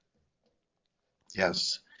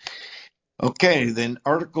 Yes. Okay, then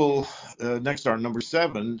next, our number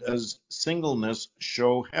 7, does singleness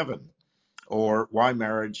show heaven? Or Why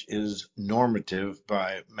Marriage is Normative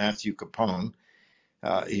by Matthew Capone.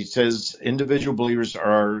 He says individual believers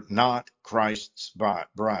are not Christ's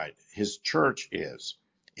bride. His church is.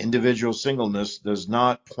 Individual singleness does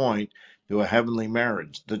not point to a heavenly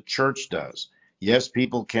marriage. The church does. Yes,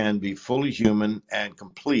 people can be fully human and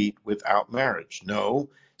complete without marriage. No,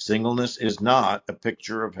 singleness is not a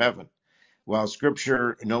picture of heaven. While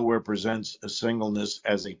Scripture nowhere presents a singleness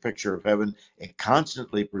as a picture of heaven, it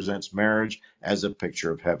constantly presents marriage as a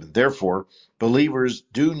picture of heaven. Therefore, believers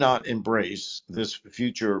do not embrace this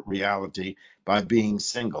future reality by being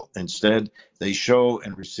single. Instead, they show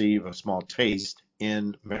and receive a small taste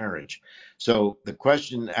in marriage. So, the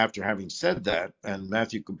question, after having said that, and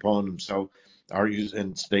Matthew Capone himself argues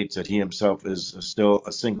and states that he himself is still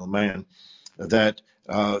a single man, that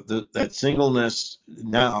singleness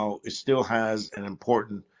now still has an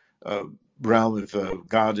important realm if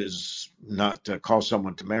God is not call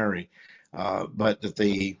someone to marry, but that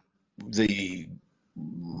the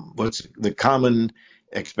what's the common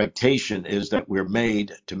expectation is that we're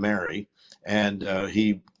made to marry, and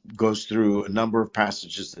he goes through a number of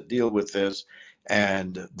passages that deal with this,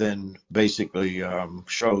 and then basically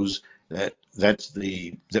shows that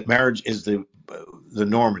marriage is the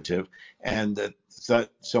normative, and that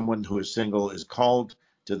someone who is single is called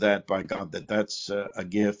to that by God, that's a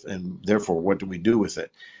gift, and therefore, what do we do with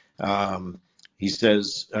it? He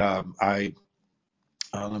says, let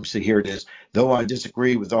me see, here it is. Though I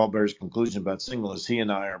disagree with Albert's conclusion about singleness, he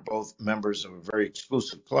and I are both members of a very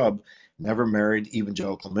exclusive club, never married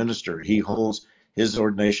evangelical minister. He holds his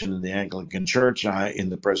ordination in the Anglican Church, I in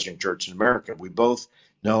the Presbyterian Church in America. We both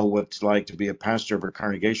know what it's like to be a pastor of a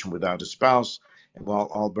congregation without a spouse. And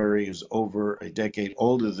while Albury is over a decade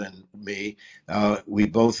older than me, we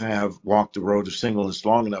both have walked the road of singleness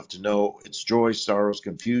long enough to know its joys, sorrows,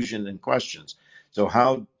 confusion, and questions. So,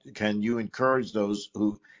 how can you encourage those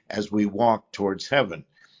who, as we walk towards heaven?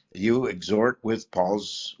 You exhort with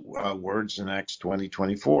Paul's words in Acts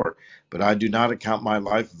 20:24. But I do not account my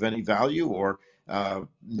life of any value, or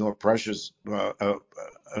nor precious to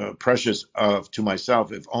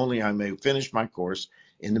myself, if only I may finish my course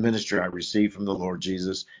in the ministry I received from the Lord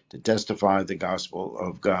Jesus to testify the gospel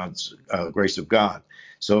of God's grace of God.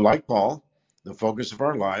 So, like Paul, the focus of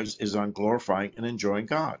our lives is on glorifying and enjoying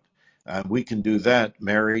God. We can do that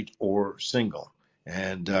married or single.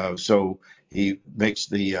 And so he makes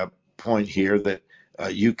the point here that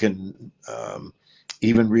you can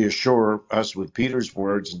even reassure us with Peter's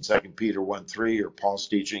words in 2 Peter 1:3 or Paul's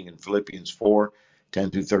teaching in Philippians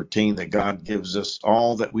 4:10 through 13 that God gives us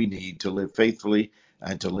all that we need to live faithfully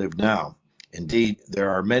and to live now. Indeed, there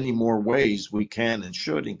are many more ways we can and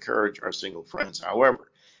should encourage our single friends. However,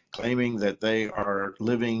 claiming that they are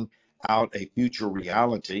living out a future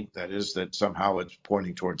reality, that is, that somehow it's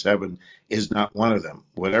pointing towards heaven, is not one of them.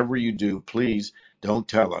 Whatever you do, please don't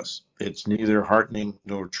tell us. It's neither heartening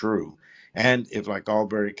nor true. And if, like all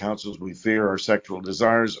married counsels, we fear our sexual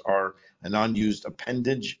desires are an unused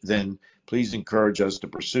appendage, then please encourage us to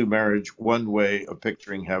pursue marriage, one way of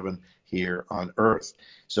picturing heaven here on earth.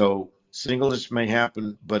 So singleness may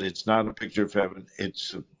happen, but it's not a picture of heaven.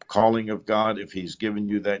 It's a calling of God if he's given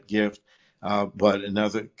you that gift. But in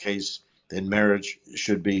other case, then marriage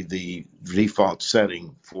should be the default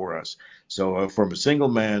setting for us. So from a single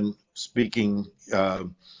man speaking,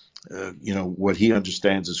 what he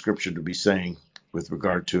understands the scripture to be saying with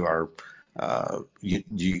regard to our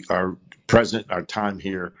present, our time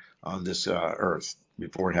here on this earth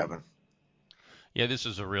before heaven. Yeah, this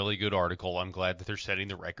is a really good article. I'm glad that they're setting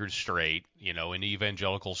the record straight. In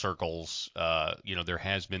evangelical circles, there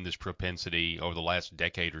has been this propensity over the last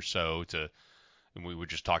decade or so and we were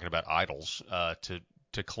just talking about idols,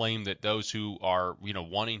 to claim that those who are,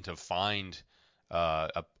 wanting to find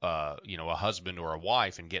a husband or a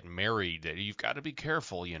wife and get married, that you've got to be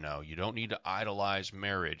careful. You don't need to idolize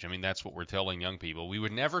marriage. I mean, that's what we're telling young people. We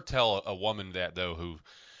would never tell a woman that, though, who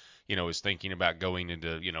is thinking about going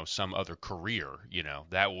into some other career.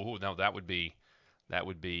 That would be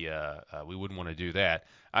we wouldn't want to do that.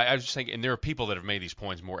 I just think, and there are people that have made these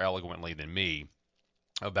points more eloquently than me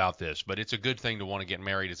about this, but it's a good thing to want to get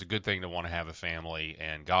married. It's a good thing to want to have a family,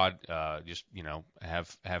 and God, just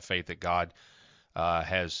have faith that God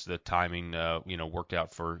has the timing worked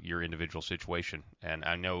out for your individual situation. And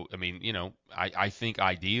I know, I mean, I think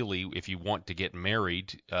ideally, if you want to get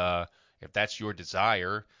married, if that's your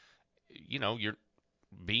desire, you're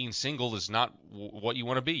being single is not what you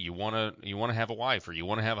want to be. You want to have a wife, or you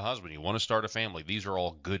want to have a husband. You want to start a family. These are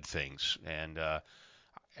all good things, and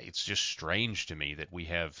it's just strange to me that we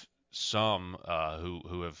have some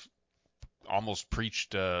who have almost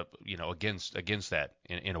preached against that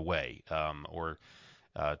in a way, or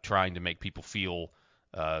trying to make people feel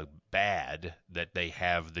bad that they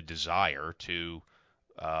have the desire to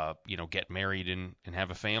get married and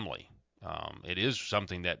have a family. It is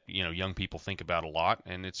something that young people think about a lot,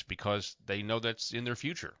 and it's because they know that's in their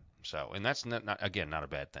future. So, and that's again not a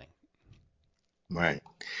bad thing. Right.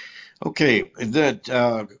 Okay. That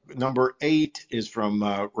number 8 is from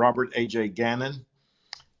Robert A.J. Gannon.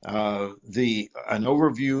 The An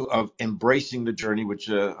overview of Embracing the Journey, which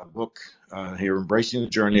a book here, Embracing the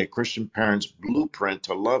Journey: A Christian Parent's Blueprint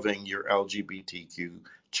to Loving Your LGBTQ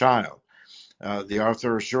Child. The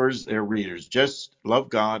author assures their readers, just love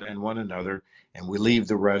God and one another, and we leave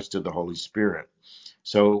the rest to the Holy Spirit.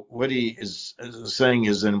 So what he is saying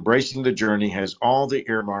is embracing the journey has all the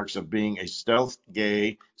earmarks of being a stealth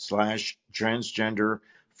gay slash transgender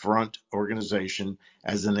front organization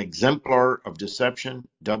as an exemplar of deception,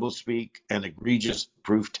 doublespeak, and egregious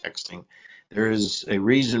proof texting. There is a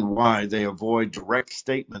reason why they avoid direct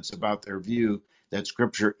statements about their view that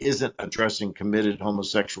Scripture isn't addressing committed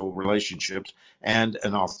homosexual relationships and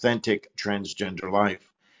an authentic transgender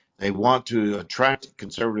life. They want to attract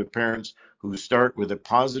conservative parents who start with a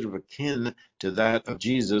positive akin to that of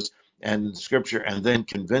Jesus and Scripture, and then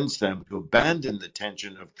convince them to abandon the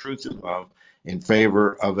tension of truth and love in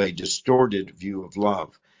favor of a distorted view of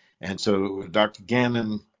love. And so Dr.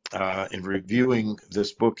 Gannon, in reviewing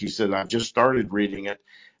this book, he said, I've just started reading it.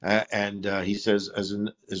 And he says,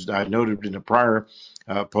 as I noted in a prior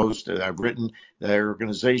post that I've written, their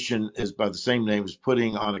organization is by the same name is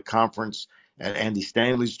putting on a conference at Andy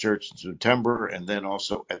Stanley's church in September, and then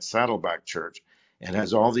also at Saddleback Church, and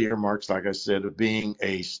has all the earmarks, like I said, of being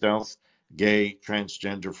a stealth gay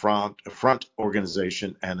transgender front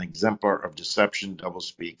organization, an exemplar of deception,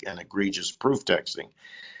 doublespeak, and egregious proof texting.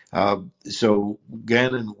 So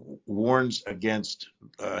Gannon warns against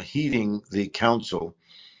heeding the counsel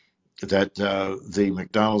that the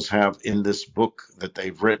McDonald's have in this book that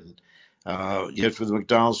they've written. Yet for the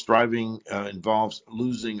McDonald's, striving involves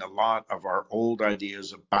losing a lot of our old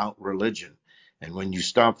ideas about religion. And when you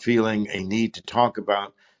stop feeling a need to talk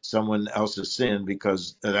about someone else's sin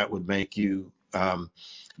because that would make you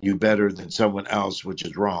you better than someone else, which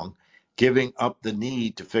is wrong. Giving up the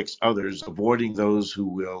need to fix others, avoiding those who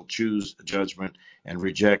will choose judgment and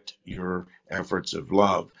reject your efforts of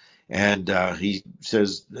love. And he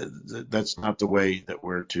says that's not the way that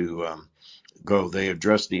we're to go. They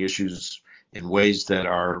address the issues in ways that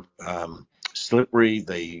are slippery.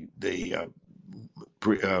 They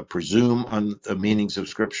presume on the meanings of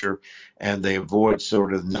Scripture, and they avoid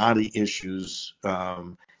sort of knotty issues,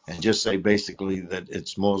 and just say basically that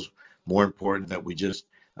it's more important that we just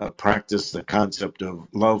practice the concept of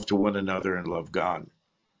love to one another and love God.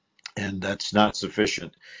 And that's not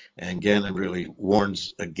sufficient. And Gannon really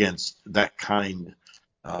warns against that kind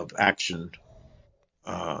of action.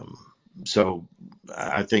 Um, so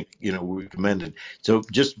I think, we commend it. So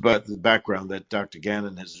just about the background that Dr.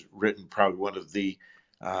 Gannon has written, probably one of the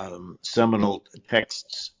seminal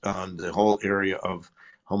texts on the whole area of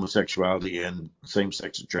homosexuality and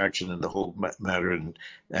same-sex attraction and the whole matter. An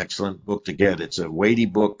excellent book to get. It's a weighty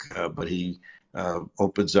book, but he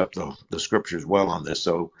opens up the scriptures well on this.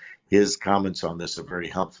 So his comments on this are very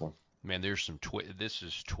helpful. Man, there's some this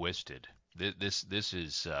is twisted. This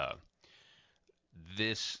is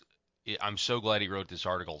this I'm so glad he wrote this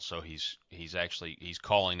article. So he's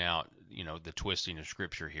calling out, the twisting of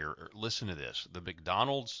scripture here. Listen to this. The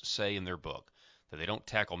McDonald's say in their book that they don't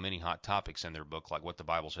tackle many hot topics in their book, like what the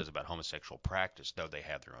Bible says about homosexual practice, though they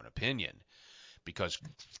have their own opinion. Because,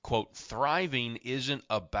 quote, thriving isn't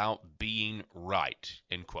about being right,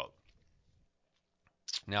 end quote.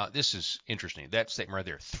 Now, this is interesting. That statement right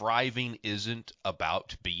there, thriving isn't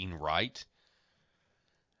about being right.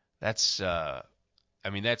 That's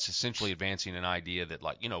that's essentially advancing an idea that,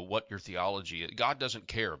 like, what your theology is. God doesn't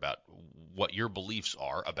care about what your beliefs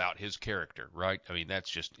are about his character, right? That's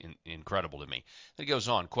just incredible to me. It goes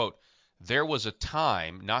on, quote, there was a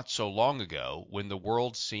time not so long ago when the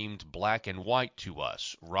world seemed black and white to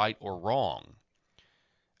us, right or wrong.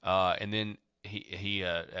 And then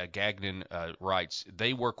Gagnon writes,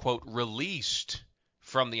 they were, quote, released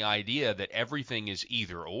from the idea that everything is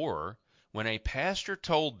either or when a pastor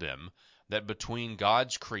told them that between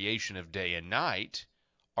God's creation of day and night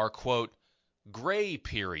are, quote, gray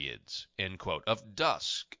periods, end quote, of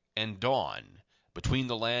dusk and dawn. Between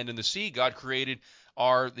the land and the sea, God created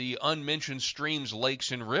are the unmentioned streams,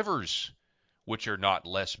 lakes, and rivers, which are not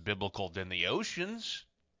less biblical than the oceans.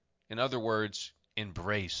 In other words,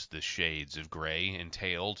 embrace the shades of gray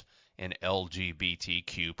entailed in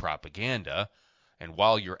LGBTQ propaganda, and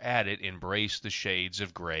while you're at it, embrace the shades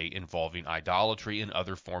of gray involving idolatry and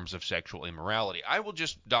other forms of sexual immorality. I will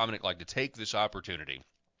just, Dominic, like to take this opportunity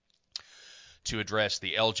to address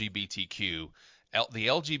the LGBTQ. The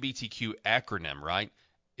LGBTQ acronym, right?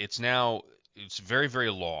 It's very,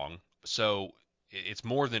 very long. So it's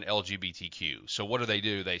more than LGBTQ. So what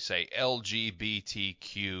do? They say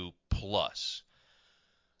LGBTQ plus.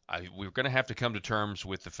 We're going to have to come to terms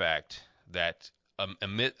with the fact that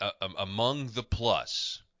among the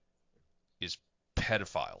plus is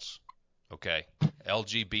pedophiles. Okay,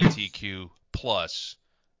 LGBTQ plus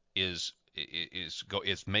is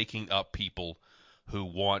making up people who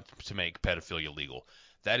want to make pedophilia legal.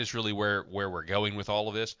 That is really where we're going with all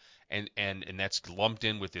of this, and that's lumped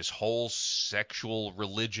in with this whole sexual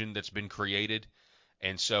religion that's been created.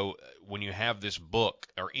 And so when you have this book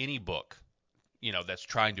or any book, that's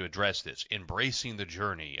trying to address this, embracing the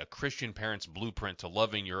journey, a Christian parent's blueprint to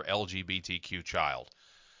loving your LGBTQ child.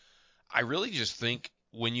 I really just think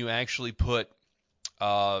when you actually put,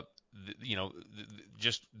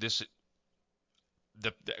 just this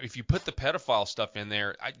if you put the pedophile stuff in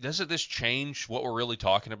there, doesn't this change what we're really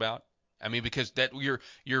talking about? Because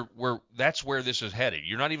that's where this is headed.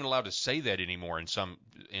 You're not even allowed to say that anymore in some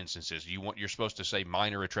instances. You're supposed to say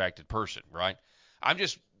minor attracted person, right? I'm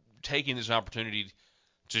just taking this opportunity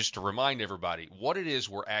just to remind everybody what it is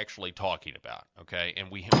we're actually talking about, okay?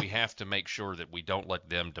 And we have to make sure that we don't let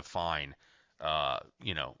them define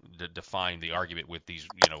the argument with these,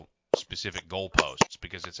 specific goalposts,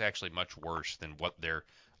 because it's actually much worse than what they're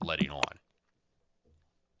letting on.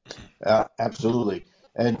 Absolutely.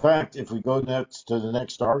 In fact, if we go next to the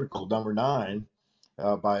next article, number 9,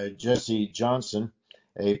 by Jesse Johnson,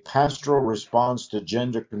 a pastoral response to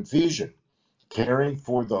gender confusion, caring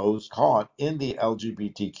for those caught in the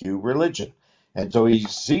LGBTQ religion. And so he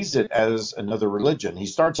sees it as another religion. He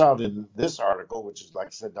starts out in this article, which is, like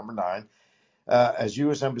I said, number 9. As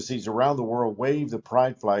U.S. embassies around the world wave the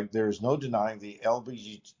pride flag, there is no denying the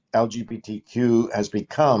LGBTQ has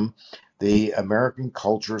become the American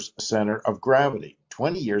culture's center of gravity.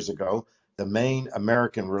 20 years ago, the main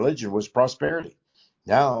American religion was prosperity.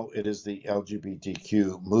 Now it is the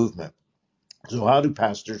LGBTQ movement. So, how do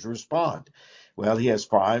pastors respond? Well, he has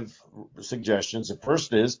five suggestions. The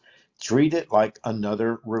first is treat it like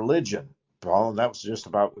another religion. Paul, and that was just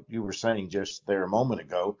about what you were saying just there a moment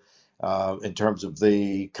ago, in terms of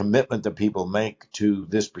the commitment that people make to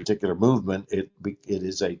this particular movement. It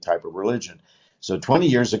is a type of religion. So 20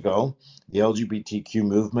 years ago, the LGBTQ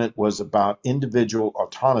movement was about individual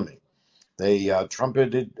autonomy. They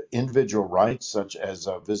trumpeted individual rights, such as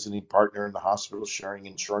a visiting partner in the hospital, sharing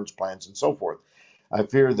insurance plans, and so forth. I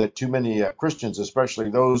fear that too many Christians, especially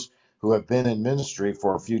those who have been in ministry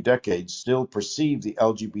for a few decades, still perceive the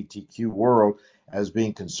LGBTQ world as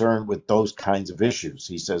being concerned with those kinds of issues.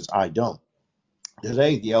 He says, I don't.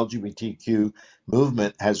 Today, the LGBTQ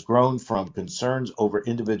movement has grown from concerns over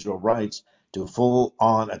individual rights to full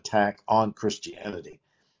on attack on Christianity.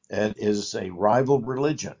 It is a rival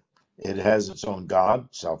religion. It has its own God,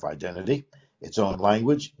 self identity, its own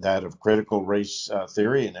language, that of critical race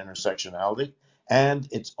theory and intersectionality, and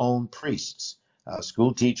its own priests,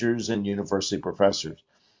 school teachers, and university professors.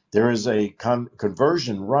 There is a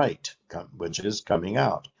conversion rite, which is coming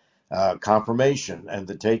out, confirmation, and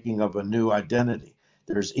the taking of a new identity.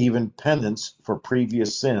 There's even penance for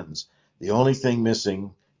previous sins. The only thing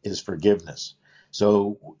missing is forgiveness.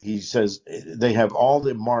 So he says they have all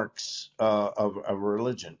the marks of a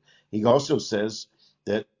religion. He also says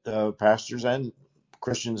that pastors and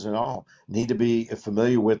Christians and all need to be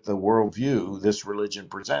familiar with the worldview this religion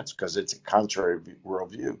presents because it's a contrary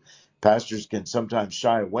worldview. Pastors can sometimes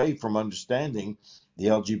shy away from understanding the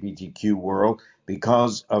LGBTQ world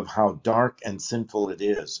because of how dark and sinful it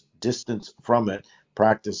is. Distance from it,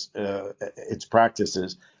 its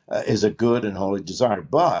practices, is a good and holy desire.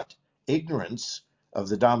 But ignorance of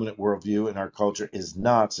the dominant worldview in our culture is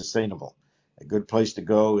not sustainable. A good place to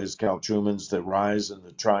go is Cal Truman's The Rise and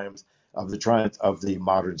the Triumph of the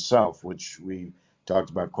Modern Self, which we talked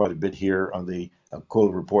about quite a bit here on the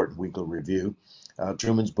Aquila Report and Weekly Review.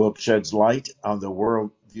 Truman's book sheds light on the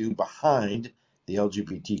worldview behind the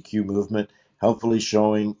LGBTQ movement, helpfully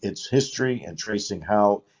showing its history and tracing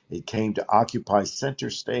how it came to occupy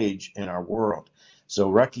center stage in our world.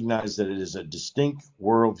 So recognize that it is a distinct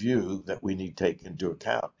worldview that we need to take into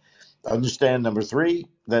account. Understand, number three,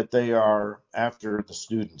 that they are after the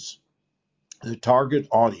students. The target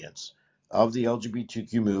audience of the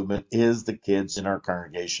LGBTQ movement is the kids in our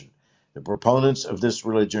congregation. The proponents of this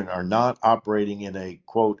religion are not operating in a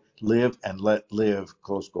quote, live and let live,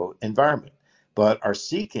 close quote, environment, but are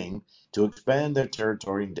seeking to expand their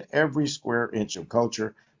territory into every square inch of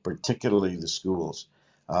culture, particularly the schools.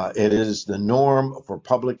 It is the norm for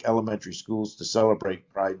public elementary schools to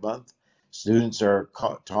celebrate Pride Month. Students are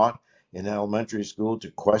taught in elementary school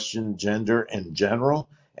to question gender in general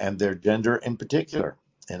and their gender in particular.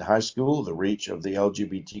 In high school, the reach of the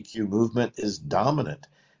LGBTQ movement is dominant.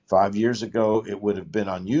 5 years ago, it would have been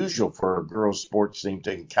unusual for a girls' sports team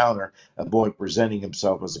to encounter a boy presenting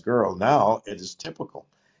himself as a girl. Now it is typical.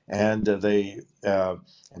 And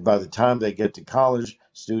by the time they get to college,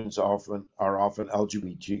 students are often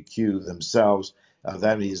LGBTQ themselves.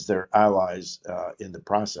 That means they're allies in the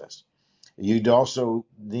process. You'd also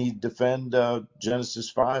need to defend Genesis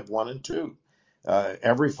 5, 1 and 2.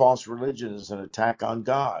 Every false religion is an attack on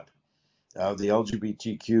God. The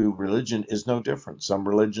LGBTQ religion is no different. Some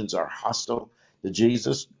religions are hostile to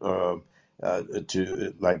Jesus, to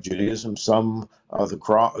like Judaism. Some the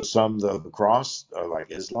cross,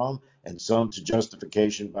 like Islam, and some to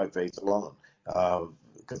justification by faith alone. Uh,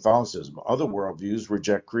 Catholicism. Other worldviews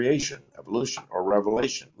reject creation, evolution, or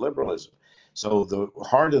revelation. Liberalism. So the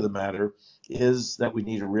heart of the matter is that we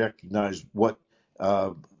need to recognize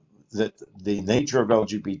uh, that the nature of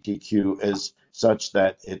LGBTQ is such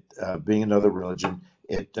that it, being another religion,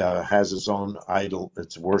 it has its own idol,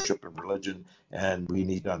 its worship and religion, and we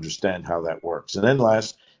need to understand how that works. And then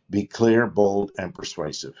last, be clear, bold, and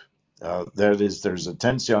persuasive. That is, there's a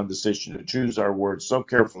tendency on this issue to choose our words so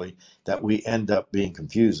carefully that we end up being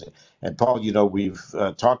confusing. And Paul, we've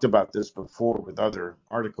talked about this before with other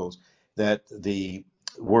articles, that the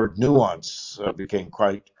word nuance became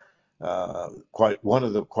quite one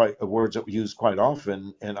of the quite words that we use quite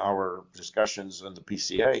often in our discussions in the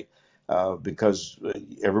PCA, because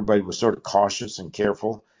everybody was sort of cautious and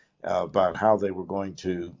careful about how they were going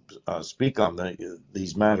to speak on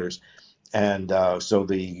these matters. And so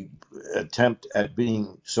the attempt at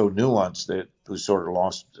being so nuanced that was sort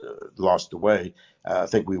of lost away. I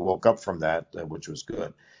think we woke up from that, which was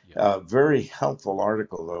good. Yeah. Very helpful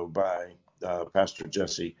article though by Pastor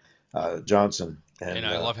Jesse Johnson, And and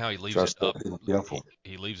I love how he leaves it trust that up. it'll be helpful.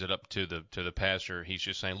 He leaves it up to the pastor. He's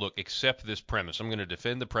just saying, look, accept this premise. I'm going to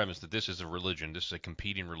defend the premise that this is a religion. This is a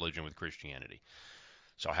competing religion with Christianity.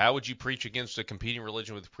 So how would you preach against a competing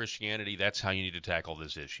religion with Christianity? That's how you need to tackle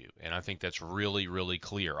this issue. And I think that's really, really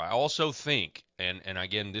clear. I also think, and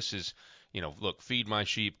again, this is, look, feed my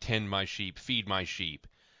sheep, tend my sheep, feed my sheep.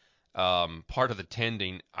 Part of the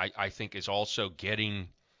tending, I think, is also getting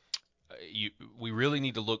you. We really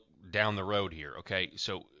need to look down the road here. Okay,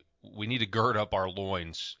 so we need to gird up our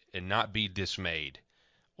loins and not be dismayed,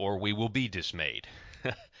 or we will be dismayed.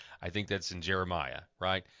 I think that's in Jeremiah,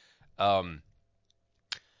 right? Um,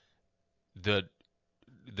 the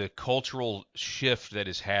the cultural shift that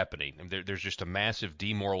is happening. There's just a massive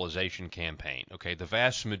demoralization campaign. Okay, the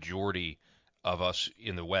vast majority of us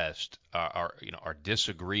in the West are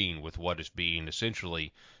disagreeing with what is being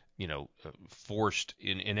essentially forced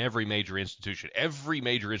in every major institution. Every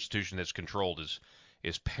major institution that's controlled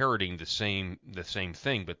is parroting the same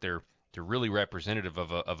thing, but they're really representative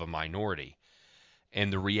of a minority.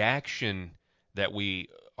 And the reaction that we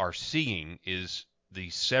are seeing is the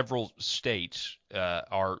several states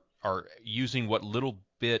are using what little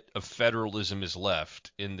bit of federalism is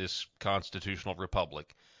left in this constitutional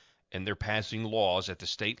republic, and they're passing laws at the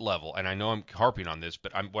state level. And I know I'm harping on this,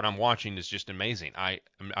 but what I'm watching is just amazing.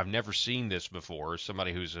 I've never seen this before. As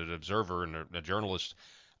somebody who's an observer and a journalist,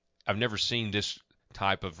 I've never seen this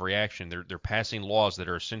type of reaction. They're passing laws that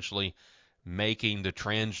are essentially making the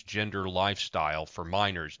transgender lifestyle for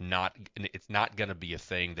minors not it's not going to be a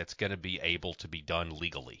thing that's going to be able to be done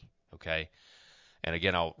legally. Okay, and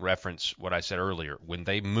again, I'll reference what I said earlier. When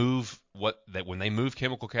they move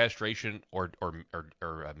chemical castration or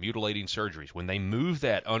mutilating surgeries, when they move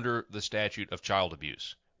that under the statute of child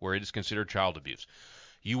abuse, where it is considered child abuse,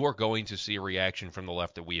 you are going to see a reaction from the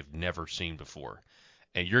left that we have never seen before,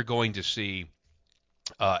 and you're going to see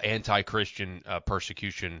anti-Christian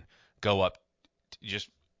persecution go up just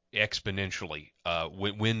exponentially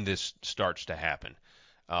when this starts to happen.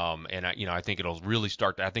 And I think it'll really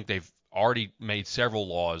start. I think they've already made several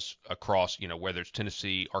laws across, whether it's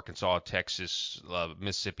Tennessee, Arkansas, Texas,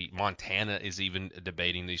 Mississippi, Montana is even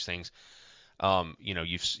debating these things.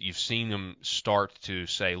 You've seen them start to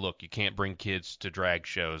say, look, you can't bring kids to drag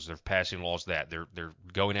shows. They're passing laws that they're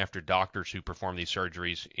going after doctors who perform these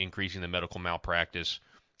surgeries, increasing the medical malpractice.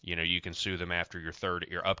 You can sue them after you're 30,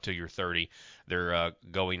 you're up to your 30. They're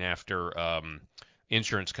going after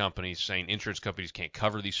insurance companies, saying insurance companies can't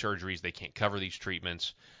cover these surgeries, they can't cover these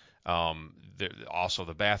treatments. Also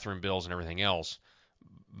the bathroom bills and everything else.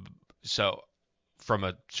 So from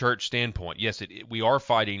a church standpoint, yes, we are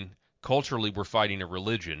fighting culturally. We're fighting a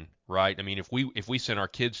religion, right? I mean, if we sent our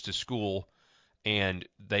kids to school and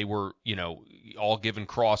they were, all given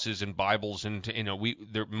crosses and Bibles, and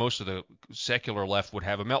most of the secular left would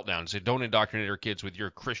have a meltdown and say, "Don't indoctrinate our kids with your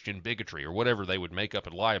Christian bigotry," or whatever they would make up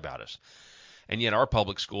and lie about us. And yet our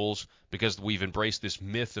public schools, because we've embraced this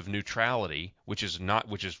myth of neutrality, which is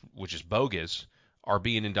bogus, are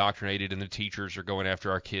being indoctrinated, and the teachers are going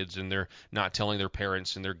after our kids, and they're not telling their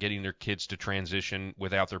parents, and they're getting their kids to transition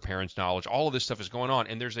without their parents' knowledge. All of this stuff is going on,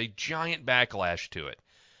 and there's a giant backlash to it.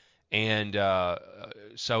 And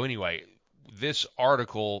so anyway, this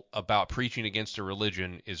article about preaching against a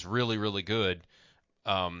religion is really, really good,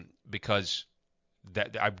 because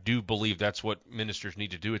that I do believe that's what ministers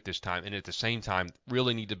need to do at this time, and at the same time,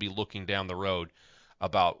 really need to be looking down the road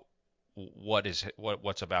about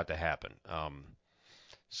what's about to happen.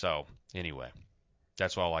 So anyway,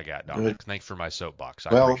 that's all I got, Good. Dominic. Thanks for my soapbox.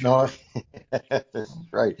 I Well, appreciate it. no,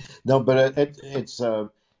 right. No, but it's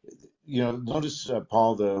notice,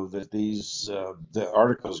 Paul, though, that these the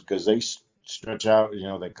articles, because they stretch out,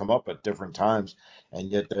 they come up at different times, and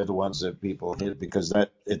yet they're the ones that people hit, because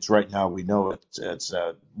that it's right now, we know it's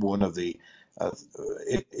one of the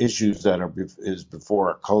issues that is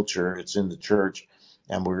before our culture. It's in the church,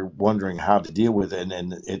 and we're wondering how to deal with it.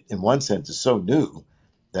 And it, in one sense, is so new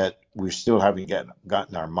that we still haven't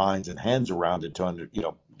gotten our minds and hands around it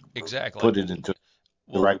to Exactly. put it into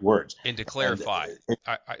the Well, right words. and to And clarify,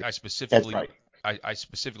 I, I I that's specifically right. I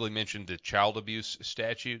specifically mentioned the child abuse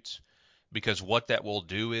statutes, because what that will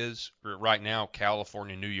do is right now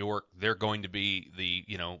California, New York, they're going to be the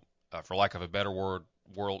for lack of a better word,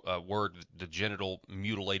 the genital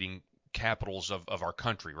mutilating capitals of our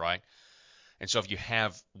country, right? And so if you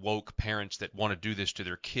have woke parents that want to do this to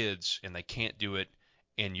their kids and they can't do it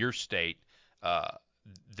in your state, uh,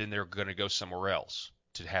 then they're going to go somewhere else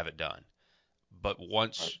to have it done. But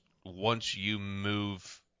Right. once you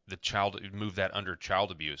move that under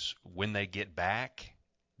child abuse, when they get back,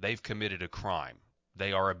 they've committed a crime.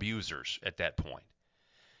 They are abusers at that point.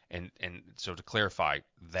 And so to clarify,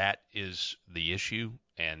 that is the issue,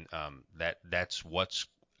 and that's what's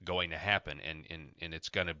going to happen, and it's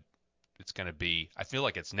gonna be. I feel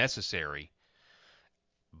like it's necessary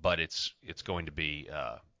but it's going to be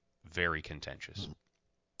very contentious.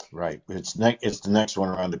 Right. It's the next one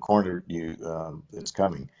around the corner. It's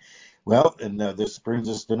coming. Well, and this brings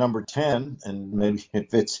us to number 10, and maybe it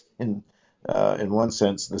fits in one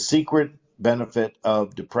sense, the secret benefit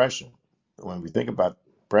of depression. When we think about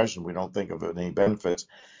depression, we don't think of any benefits.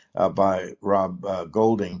 By Rob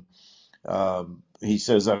Golding, he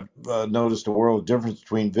says, I've noticed a world difference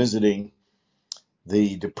between visiting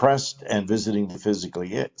the depressed and visiting the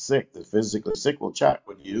physically sick. The physically sick will chat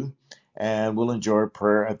with you and will enjoy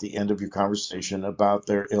prayer at the end of your conversation about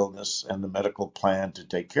their illness and the medical plan to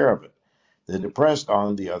take care of it. The depressed,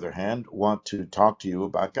 on the other hand, want to talk to you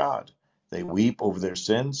about God. They weep over their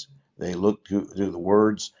sins. They look to the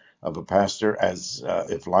words of a pastor as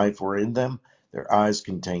if life were in them. Their eyes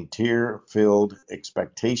contain tear filled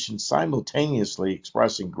expectation, simultaneously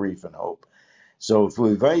expressing grief and hope. So, if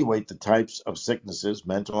we evaluate the types of sicknesses,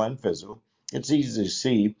 mental and physical, it's easy to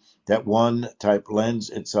see that one type lends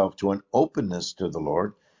itself to an openness to the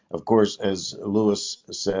Lord. Of course, as Lewis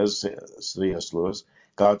says, C.S. Lewis,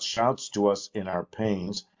 God shouts to us in our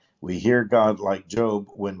pains. We hear God like Job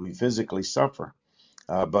when we physically suffer.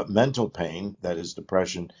 But mental pain, that is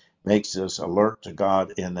depression, makes us alert to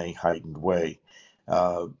God in a heightened way.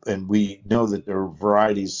 And we know that there are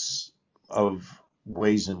varieties of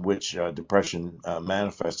ways in which depression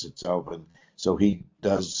manifests itself. And so he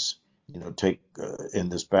does, take in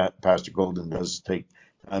this, Pastor Golden does take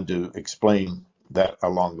time to explain that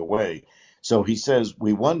along the way. So he says,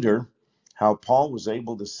 we wonder how Paul was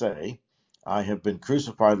able to say, I have been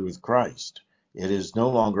crucified with Christ. It is no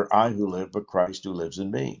longer I who live, but Christ who lives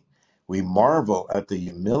in me. We marvel at the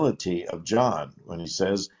humility of John when he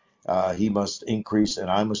says, he must increase and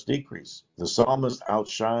I must decrease. The psalmist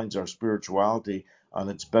outshines our spirituality on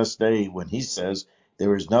its best day when he says,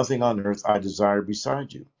 there is nothing on earth I desire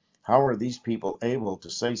beside you. How are these people able to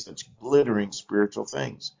say such glittering spiritual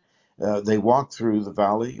things? They walk through the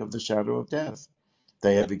valley of the shadow of death.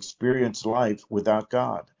 They have experienced life without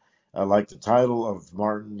God. Like the title of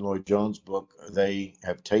Martin Lloyd Jones' book, they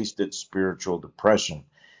have tasted spiritual depression.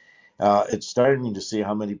 It's starting to see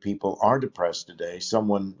how many people are depressed today.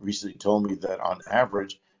 Someone recently told me that on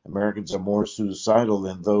average, Americans are more suicidal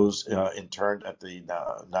than those interned at the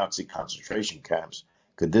Nazi concentration camps.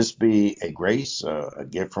 Could this be a grace, a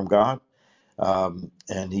gift from God?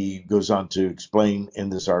 And he goes on to explain in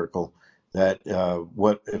this article that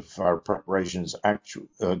what if our depression is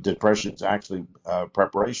actually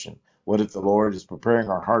preparation? What if the Lord is preparing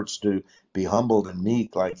our hearts to be humbled and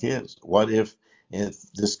meek like His? What if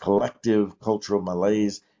this collective cultural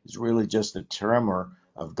malaise is really just a tremor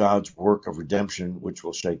of God's work of redemption, which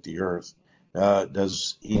will shake the earth?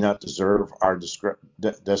 Does He not deserve our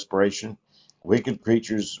desperation? Wicked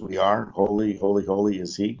creatures we are, holy, holy, holy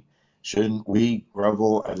is He. Shouldn't we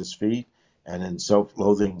grovel at His feet? And in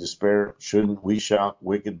self-loathing despair, shouldn't we shout,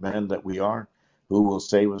 wicked men that we are? Who will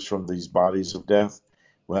save us from these bodies of death?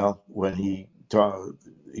 Well, when he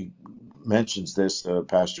mentions this,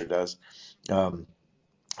 pastor does, um,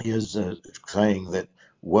 is saying that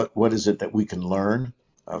what is it that we can learn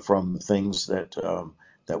from things that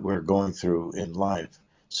we're going through in life.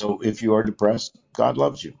 So if you are depressed, God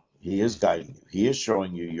loves you. He is guiding you. He is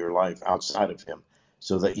showing you your life outside of Him,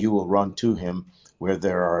 so that you will run to Him where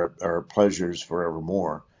there are pleasures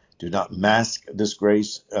forevermore. Do not mask this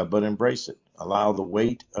grace, but embrace it. Allow the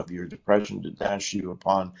weight of your depression to dash you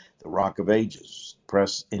upon the rock of ages.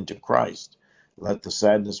 Press into Christ. Let the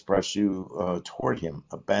sadness press you toward Him.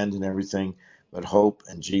 Abandon everything but hope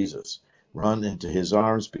and Jesus. Run into His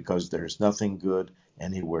arms because there's nothing good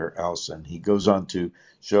anywhere else. And he goes on to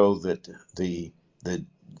show that the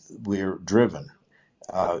we're driven.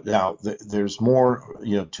 Now, there's more,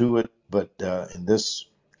 to it, but in this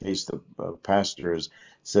case, the pastor is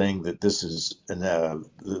saying that this is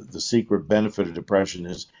the secret benefit of depression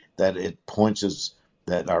is that it points us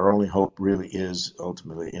that our only hope really is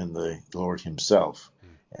ultimately in the Lord Himself,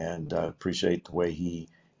 Hmm. and appreciate the way he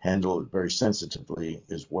handled it very sensitively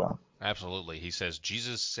as well. Absolutely. He says,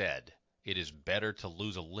 Jesus said, it is better to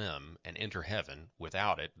lose a limb and enter heaven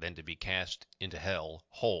without it than to be cast into hell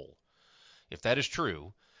whole. If that is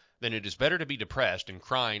true, then it is better to be depressed and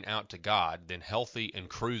crying out to God than healthy and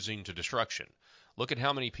cruising to destruction. Look at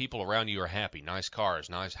how many people around you are happy. Nice cars,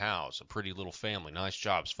 nice house, a pretty little family, nice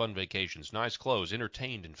jobs, fun vacations, nice clothes,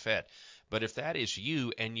 entertained and fed. But if that is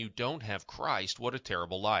you and you don't have Christ, what a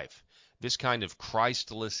terrible life. This kind of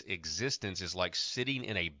Christless existence is like sitting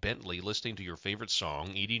in a Bentley listening to your favorite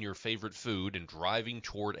song, eating your favorite food, and driving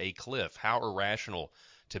toward a cliff. How irrational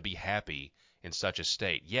to be happy in such a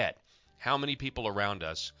state. Yet, How many people around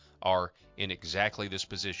us are in exactly this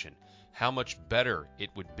position? How much better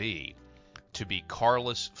it would be to be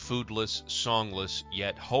carless, foodless, songless,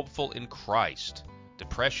 yet hopeful in Christ.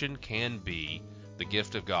 Depression can be the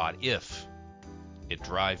gift of God if it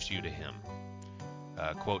drives you to Him.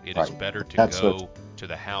 Quote, it is Right. better to That's go to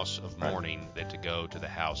the house of right. mourning than to go to the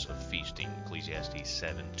house of feasting. Ecclesiastes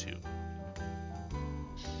 7:2.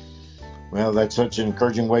 Well, that's such an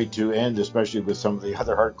encouraging way to end, especially with some of the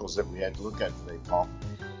other articles that we had to look at today, Paul.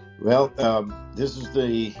 Well, this is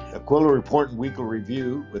the Aquila Report and Weekly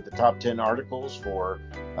Review with the top 10 articles for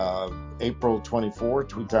April 24,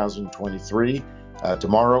 2023.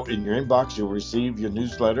 Tomorrow in your inbox, you'll receive your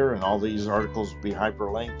newsletter, and all these articles will be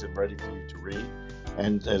hyperlinked and ready for you to read.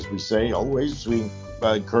 And as we say, always, we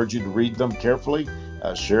encourage you to read them carefully,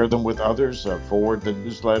 share them with others, forward the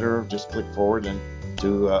newsletter, just click forward and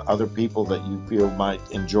to other people that you feel might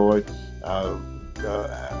enjoy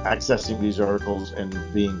accessing these articles and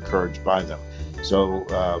being encouraged by them. So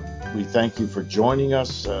we thank you for joining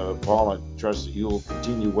us. Paul, I trust that you will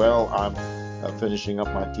continue well. I'm finishing up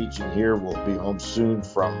my teaching here. We'll be home soon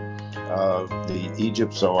from the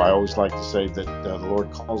Egypt. So I always like to say that the Lord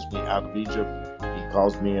calls me out of Egypt. He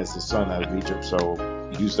calls me as the son out of Egypt. So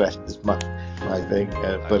use that as my thing.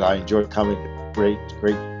 But I enjoy coming to great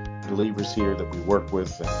believers here that we work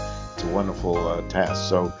with. And it's a wonderful task.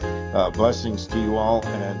 So blessings to you all,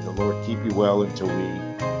 and the Lord keep you well until we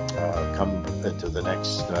come into the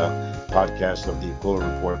next podcast of the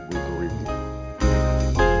Aquila Report Weekly Review.